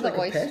these are one? the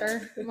Like a pet?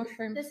 oyster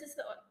mushrooms. This is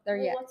the. They're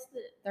well, yeah. What's the?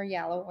 They're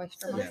yellow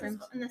oyster So this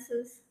mushrooms. is, and this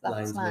is. That's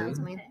Lion's lambs,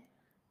 I mane. mean. Okay.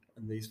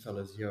 And these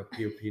fellas here are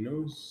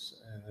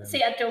piopinos.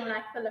 See, I don't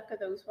like the look of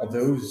those Are ones.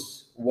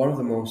 those one of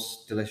the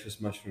most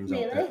delicious mushrooms out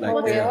there? Really? Like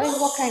Oh, they are really?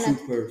 What kind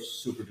of-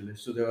 super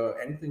delicious. So they are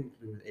anything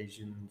to do with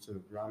Asian sort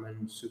of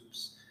ramen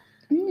soups.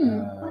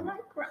 Mm. I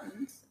like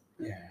runs.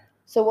 Yeah,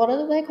 So what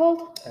are they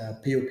called?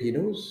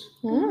 piopinos.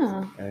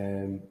 Ah.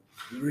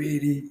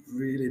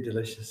 Really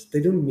delicious. They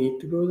don't need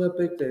to go that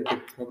big. They're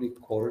probably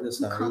quarter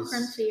the I'm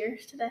conquering size.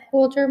 fears today.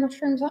 Hold your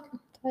mushrooms up.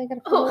 Till I get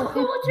a photo Oh, of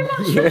you. hold your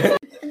mushrooms.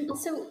 Yeah. And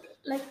so,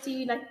 like, do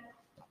you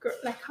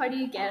like how do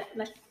you get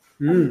like?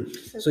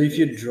 So if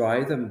you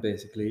dry them,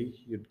 basically,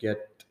 you'd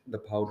get the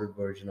powdered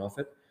version of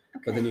it.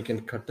 Okay. But then you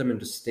can cut them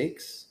into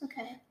steaks,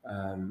 Okay.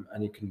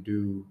 and you can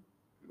do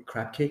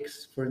crab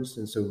cakes, for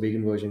instance. So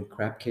vegan version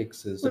crab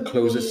cakes is the Would be-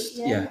 closest,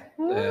 yeah.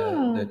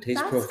 the taste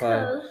That's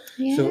profile.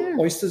 cool. Yeah. So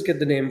oysters get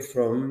the name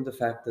from the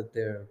fact that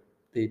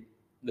they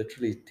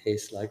literally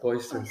taste like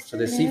oysters. So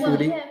they're Yeah.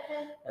 seafoody, Yeah,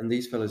 okay. and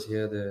these fellas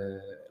here,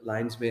 the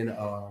lion's mane,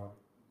 are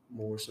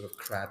more sort of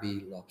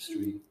crabby,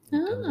 lobstery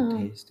in terms Oh. of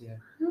taste. Yeah.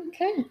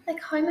 Okay. Like,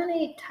 how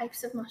many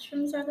types of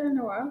mushrooms are there in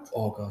the world?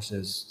 Oh gosh,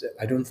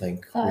 I don't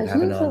think we have an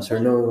Thousands, answer.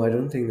 isn't No, I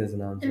don't think there's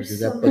an answer There's to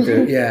so that. But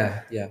many.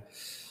 yeah.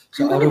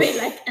 So I'm out gonna of be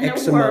like in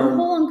X a amount,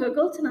 wormhole on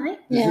Google tonight.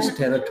 there's Yeah. just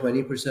 10 or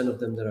 20% of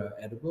them that are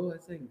edible, I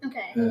think.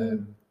 Okay.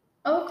 Um,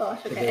 Oh gosh.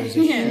 but Okay. there's a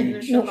Yeah, huge-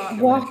 there's a No, lot.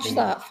 watch Yeah,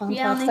 that Yeah, I'll need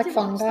fantastic to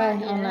watch fungi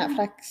that, on yeah.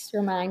 Netflix.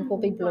 Your mind will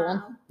be blown.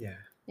 Wow. yeah,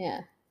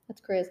 Yeah, that's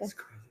crazy. it's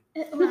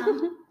crazy.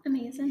 Wow.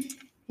 Amazing.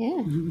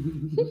 Yeah.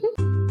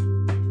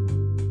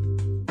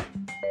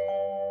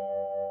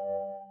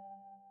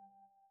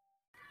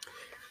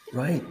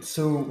 Right,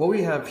 so what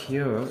we have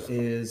here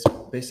is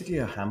basically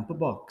a hamper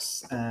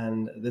box,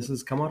 and this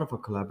has come out of a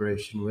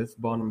collaboration with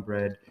Born and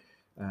Bred,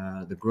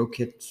 the grow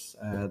kits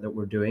that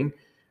we're doing.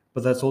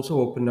 But that's also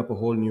opened up a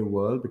whole new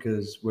world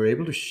because we're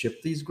able to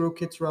ship these grow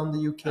kits around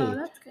the UK Oh,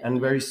 that's good.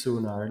 and very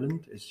soon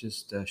Ireland. It's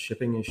just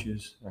shipping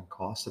issues and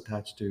costs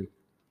attached to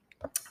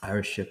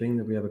Irish shipping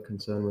that we have a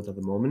concern with at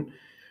the moment.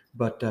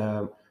 But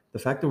the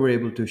fact that we're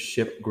able to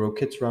ship grow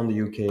kits around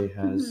the UK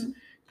has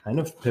kind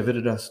of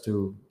pivoted us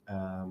to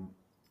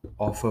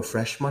offer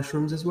fresh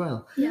mushrooms as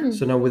well. Yeah.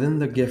 So now within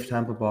the gift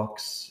hamper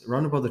box,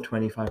 around about the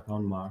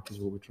 £25 mark is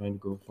what we're trying to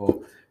go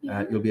for.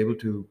 Yeah. You'll be able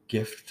to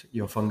gift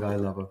your fungi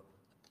lover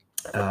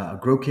a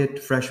grow kit,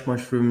 fresh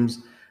mushrooms,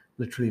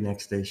 literally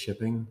next day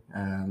shipping.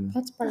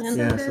 That's brilliant.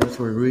 Yeah, so that's what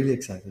we're really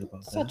excited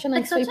about. Such a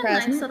Like nice such wee a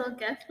present. nice little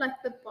gift,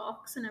 like the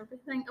box and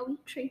everything. A wee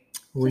treat.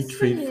 We Just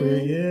treat for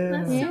you, yeah.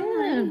 That's Yeah. so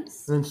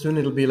nice. And then soon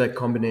it'll be like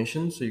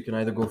combinations, so you can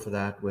either go for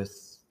that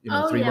with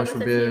Oh, 3 yeah, with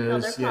mushroom a few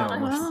beers, other or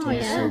products. mushroom Oh, tea.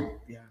 yeah. So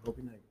yeah,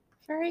 hoping like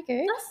Very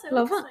good. That's so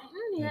Love it. exciting.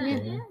 Yeah,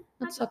 Yeah. yeah.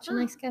 That's I love such a that.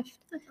 nice gift.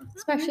 I love that.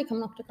 Especially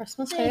coming up to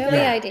Christmas. There you Hey, go. the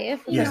Yeah. idea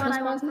for You know Christmas what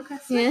I want for present.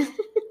 Christmas?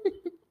 Yeah.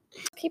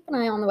 Keep an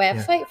eye on the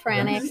website for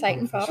any Yes.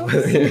 exciting photos.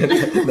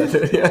 That's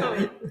it, yeah.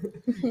 Oh,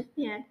 yeah.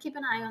 Yeah, keep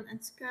an eye on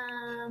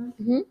Instagram,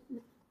 Mhm.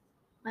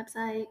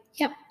 website.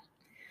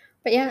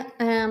 But yeah,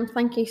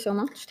 thank you so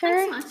much,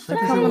 Terry. Thanks so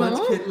Thank much. you so coming much,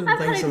 on. Caitlin. I've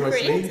Thanks had so a much,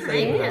 great Lee. time Thank you for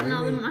getting all the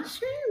having me.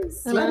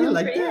 mushrooms. Glad you It was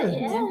liked great,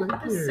 it. Yeah, Thank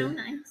it was so you.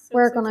 nice.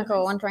 We're So gonna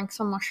go nice. and drink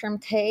some mushroom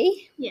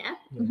tea. Yeah.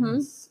 Mhm.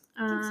 Yes.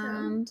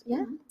 And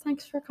yeah,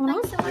 thanks for coming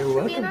Thanks on. so much You're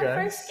for being welcome, our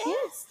guys. first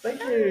guest.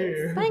 Thank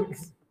you.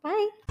 Thanks.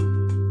 Bye.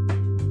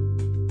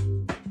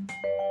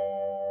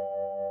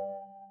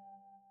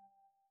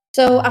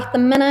 So at the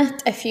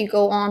minute, if you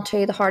go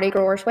onto the Hardy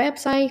Growers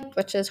website,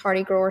 which is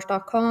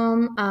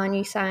hardygrowers.com, and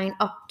you sign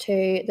up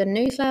to the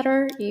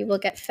newsletter, you will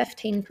get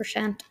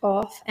 15%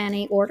 off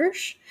any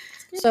orders.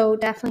 So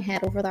definitely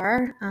head over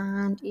there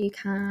and you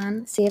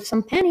can save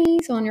some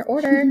pennies on your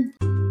order.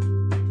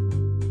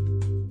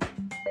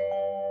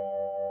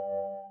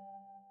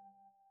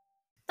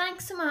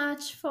 Thanks so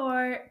much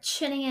for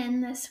tuning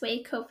in this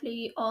week. Hopefully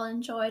you all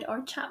enjoyed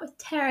our chat with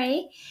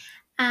Terry.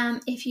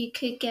 If you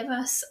could give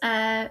us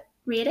a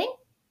rating,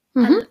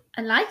 Mhm.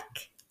 a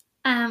like,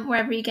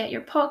 wherever you get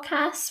your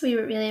podcasts, we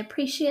would really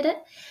appreciate it.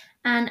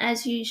 And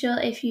as usual,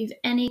 if you've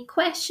any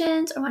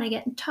questions or want to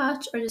get in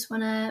touch or just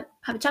want to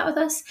have a chat with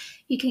us,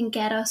 you can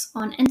get us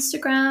on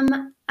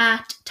Instagram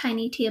at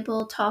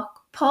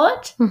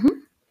tinytabletalkpod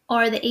Mhm.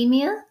 or the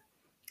email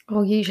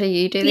Oh, usually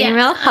you do the Yeah,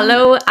 email.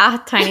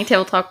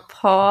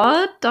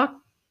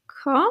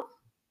 hello@tinytabletopod.com.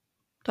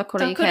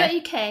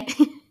 .co.uk.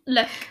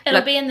 Look,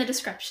 it'll be in the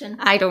description.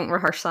 I don't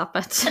rehearse that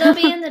bit. It'll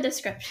be in the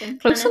description.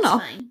 Close and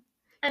enough. It's fine.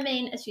 I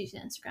mean, it's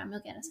usually Instagram.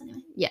 You'll get us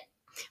anyway. Yeah.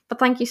 But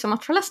thank you so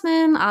much for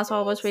listening. As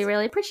always, we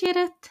really appreciate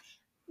it.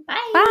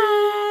 Bye.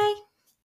 Bye.